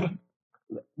probe,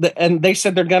 and they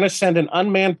said they're going to send an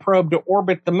unmanned probe to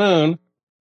orbit the moon,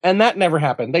 and that never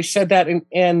happened. They said that in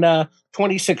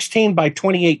 2016, by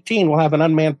 2018, we'll have an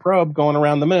unmanned probe going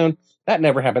around the moon. That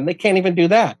never happened. They can't even do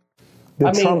that.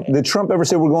 Did Trump ever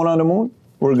say we're going on the moon?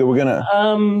 We're gonna.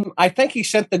 I think he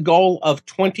set the goal of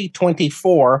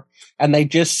 2024, and they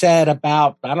just said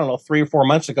about, I don't know, 3 or 4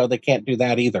 months ago they can't do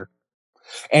that either.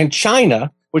 And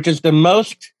China, which is the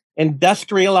most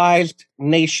industrialized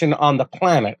nation on the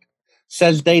planet,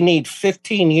 says they need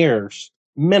 15 years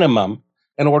minimum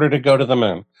in order to go to the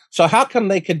moon. So how come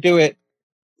they could do it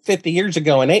 50 years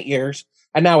ago in 8 years,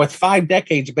 and now with 5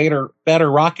 decades better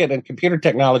rocket and computer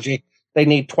technology, they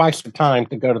need twice the time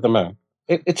to go to the moon?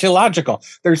 It's illogical.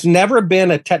 There's never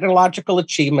been a technological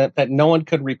achievement that no one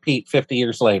could repeat 50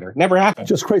 years later. Never happened.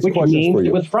 Just crazy questions for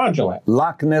you. It was fraudulent.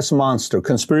 Loch Ness Monster,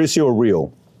 conspiracy or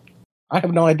real? I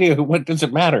have no idea. What does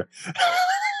it matter?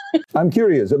 I'm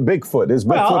curious. Bigfoot is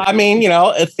Bigfoot. Well, I mean, you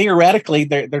know, theoretically,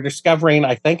 they're discovering,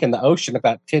 I think, in the ocean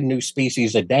about 10 new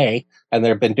species a day, and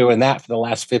they've been doing that for the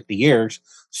last 50 years.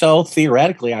 So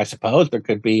theoretically, I suppose there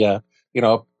could be a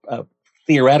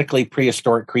theoretically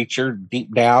prehistoric creature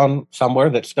deep down somewhere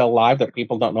that's still alive that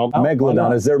people don't know about.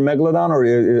 Megalodon. Is there a megalodon, or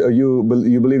you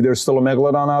believe there's still a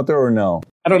megalodon out there, or no?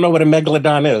 I don't know what a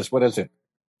megalodon is. What is it?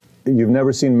 You've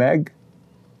never seen Meg?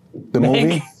 The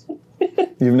movie?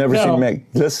 You've never seen Meg?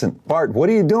 Listen, Bart, what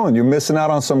are you doing? You're missing out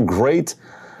on some great...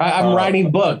 I'm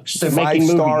writing books and making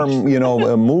movies.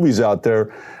 5-star, movies out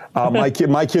there.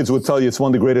 My kids would tell you it's one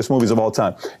of the greatest movies of all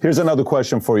time. Here's another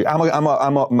question for you.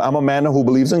 I'm a man who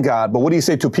believes in God, but what do you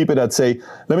say to people that say,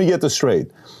 let me get this straight.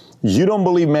 You don't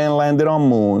believe man landed on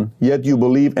moon, yet you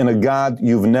believe in a God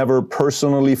you've never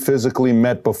personally, physically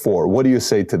met before. What do you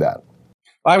say to that?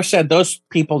 I said those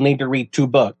people need to read 2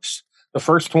 books. The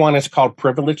first one is called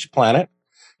Privileged Planet,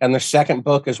 and the second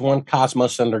book is One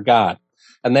Cosmos Under God.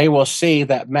 And they will see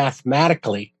that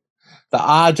mathematically, the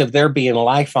odds of there being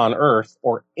life on Earth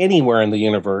or anywhere in the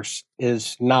universe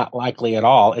is not likely at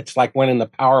all. It's like winning the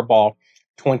Powerball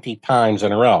 20 times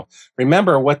in a row.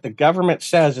 Remember, what the government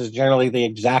says is generally the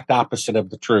exact opposite of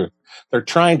the truth. They're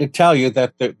trying to tell you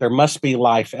that there must be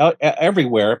life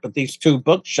everywhere, but these 2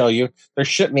 books show you there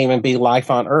shouldn't even be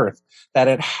life on Earth, that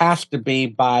it has to be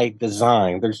by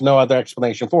design. There's no other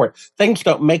explanation for it. Things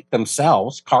don't make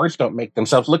themselves. Cars don't make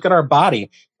themselves. Look at our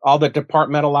body. All the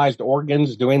departmentalized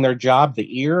organs doing their job,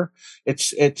 the ear,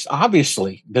 it's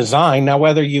obviously designed. Now,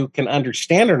 whether you can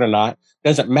understand it or not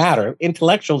doesn't matter.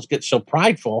 Intellectuals get so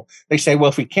prideful. They say,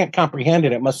 well, if we can't comprehend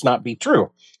it, it must not be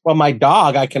true. Well, my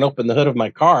dog, I can open the hood of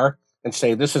my car and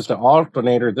say, this is the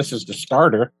alternator, this is the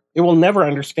starter. It will never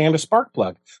understand a spark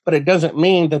plug. But it doesn't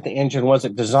mean that the engine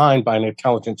wasn't designed by an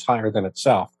intelligence higher than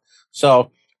itself.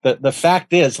 So the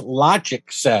fact is,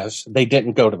 logic says they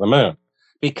didn't go to the moon,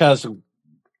 because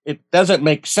it doesn't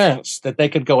make sense that they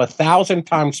could go 1,000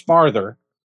 times farther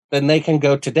than they can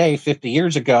go today, 50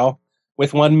 years ago,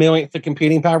 with 1/millionth the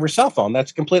computing power of a cell phone.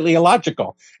 That's completely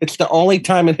illogical. It's the only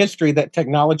time in history that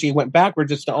technology went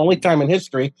backwards. It's the only time in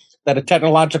history that a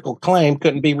technological claim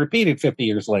couldn't be repeated 50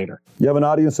 years later. You have an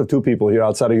audience of 2 people here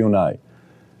outside of you and I.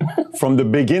 From the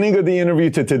beginning of the interview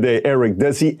to today, Eric,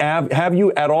 does he have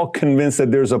you at all convinced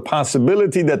that there's a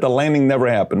possibility that the landing never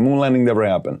happened, moon landing never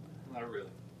happened?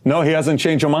 No, he hasn't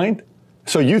changed your mind?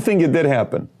 So you think it did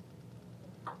happen?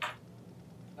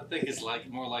 I think it's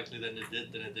more likely than it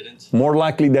did than it didn't. More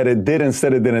likely that it did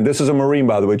instead it didn't. This is a Marine,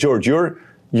 by the way. George,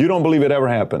 you don't believe it ever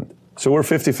happened. So we're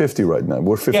 50-50 right now.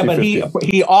 We're 50-50. Yeah, but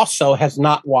he also has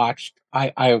not watched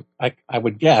I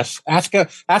would guess. Ask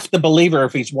the believer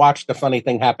if he's watched The Funny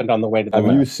Thing Happened on the Way to the Moon.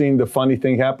 Have you seen The Funny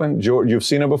Thing Happen? George, you've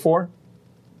seen it before?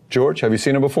 George, have you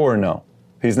seen it before or no?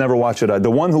 He's never watched it.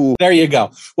 The one who... There you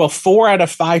go. Well, 4 out of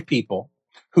 5 people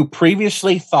who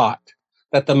previously thought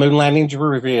that the moon landings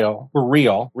were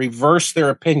real, reversed their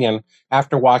opinion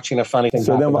after watching A Funny Thing.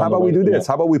 So then how about we do this?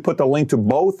 How about we put the link to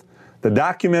both the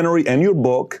documentary and your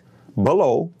book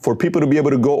below for people to be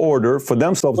able to go order for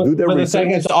themselves, do their research? The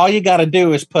thing is, all you got to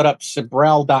do is put up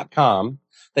Sibrel.com.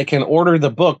 They can order the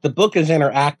book. The book is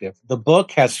interactive. The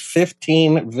book has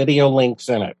 15 video links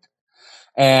in it.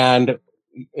 And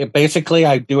basically,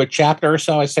 I do a chapter or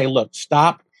so. I say, look,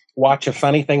 stop, watch A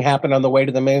Funny Thing Happen on the Way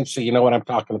to the Moon so you know what I'm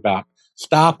talking about.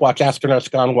 Stop, watch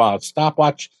Astronauts Gone Wild. Stop,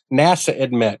 watch NASA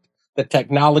admit that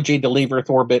technology to leave Earth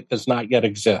orbit does not yet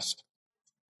exist.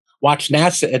 Watch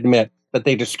NASA admit that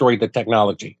they destroyed the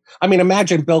technology. I mean,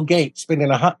 imagine Bill Gates spending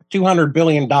 $200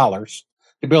 billion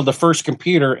to build the first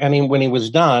computer, and when he was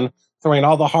done, throwing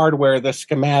all the hardware, the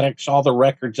schematics, all the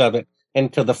records of it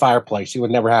into the fireplace. It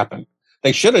would never happen.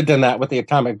 They should have done that with the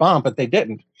atomic bomb, but they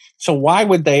didn't. So why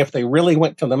would they, if they really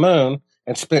went to the moon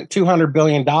and spent $200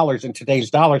 billion in today's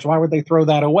dollars, why would they throw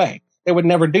that away? They would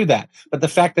never do that. But the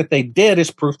fact that they did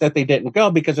is proof that they didn't go,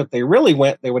 because if they really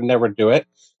went, they would never do it.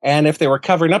 And if they were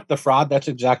covering up the fraud, that's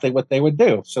exactly what they would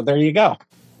do. So there you go.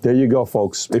 There you go,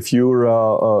 folks. If you're,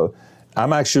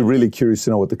 I'm actually really curious to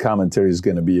know what the commentary is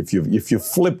going to be. If you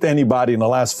flipped anybody in the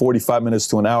last 45 minutes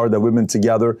to an hour that we've been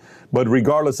together. But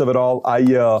regardless of it all, I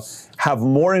have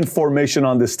more information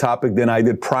on this topic than I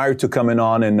did prior to coming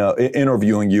on and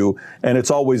interviewing you. And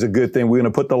it's always a good thing. We're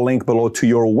going to put the link below to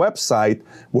your website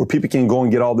where people can go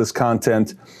and get all this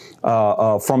content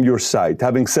from your site.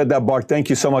 Having said that, Bart, thank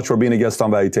you so much for being a guest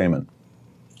on Valuetainment.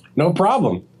 No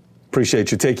problem.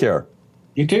 Appreciate you. Take care.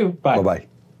 You too. Bye. Bye-bye.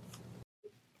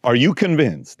 Are you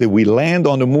convinced that we land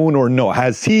on the moon or no?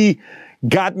 Has he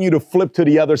gotten you to flip to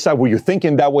the other side? Were you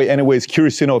thinking that way anyways?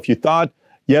 Curious to know if you thought,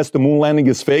 yes, the moon landing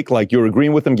is fake, like you're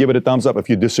agreeing with them, give it a thumbs up. If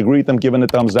you disagree with them, give it a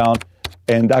thumbs down.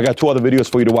 And I got 2 other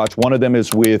videos for you to watch. One of them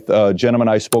is with a gentleman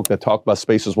I spoke that talked about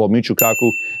space as well, Michio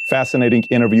Kaku. Fascinating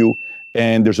interview.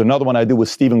 And there's another one I did with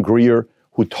Stephen Greer,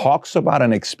 who talks about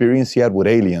an experience he had with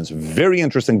aliens. Very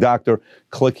interesting doctor.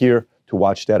 Click here to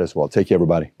watch that as well. Take care,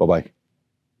 everybody. Bye-bye.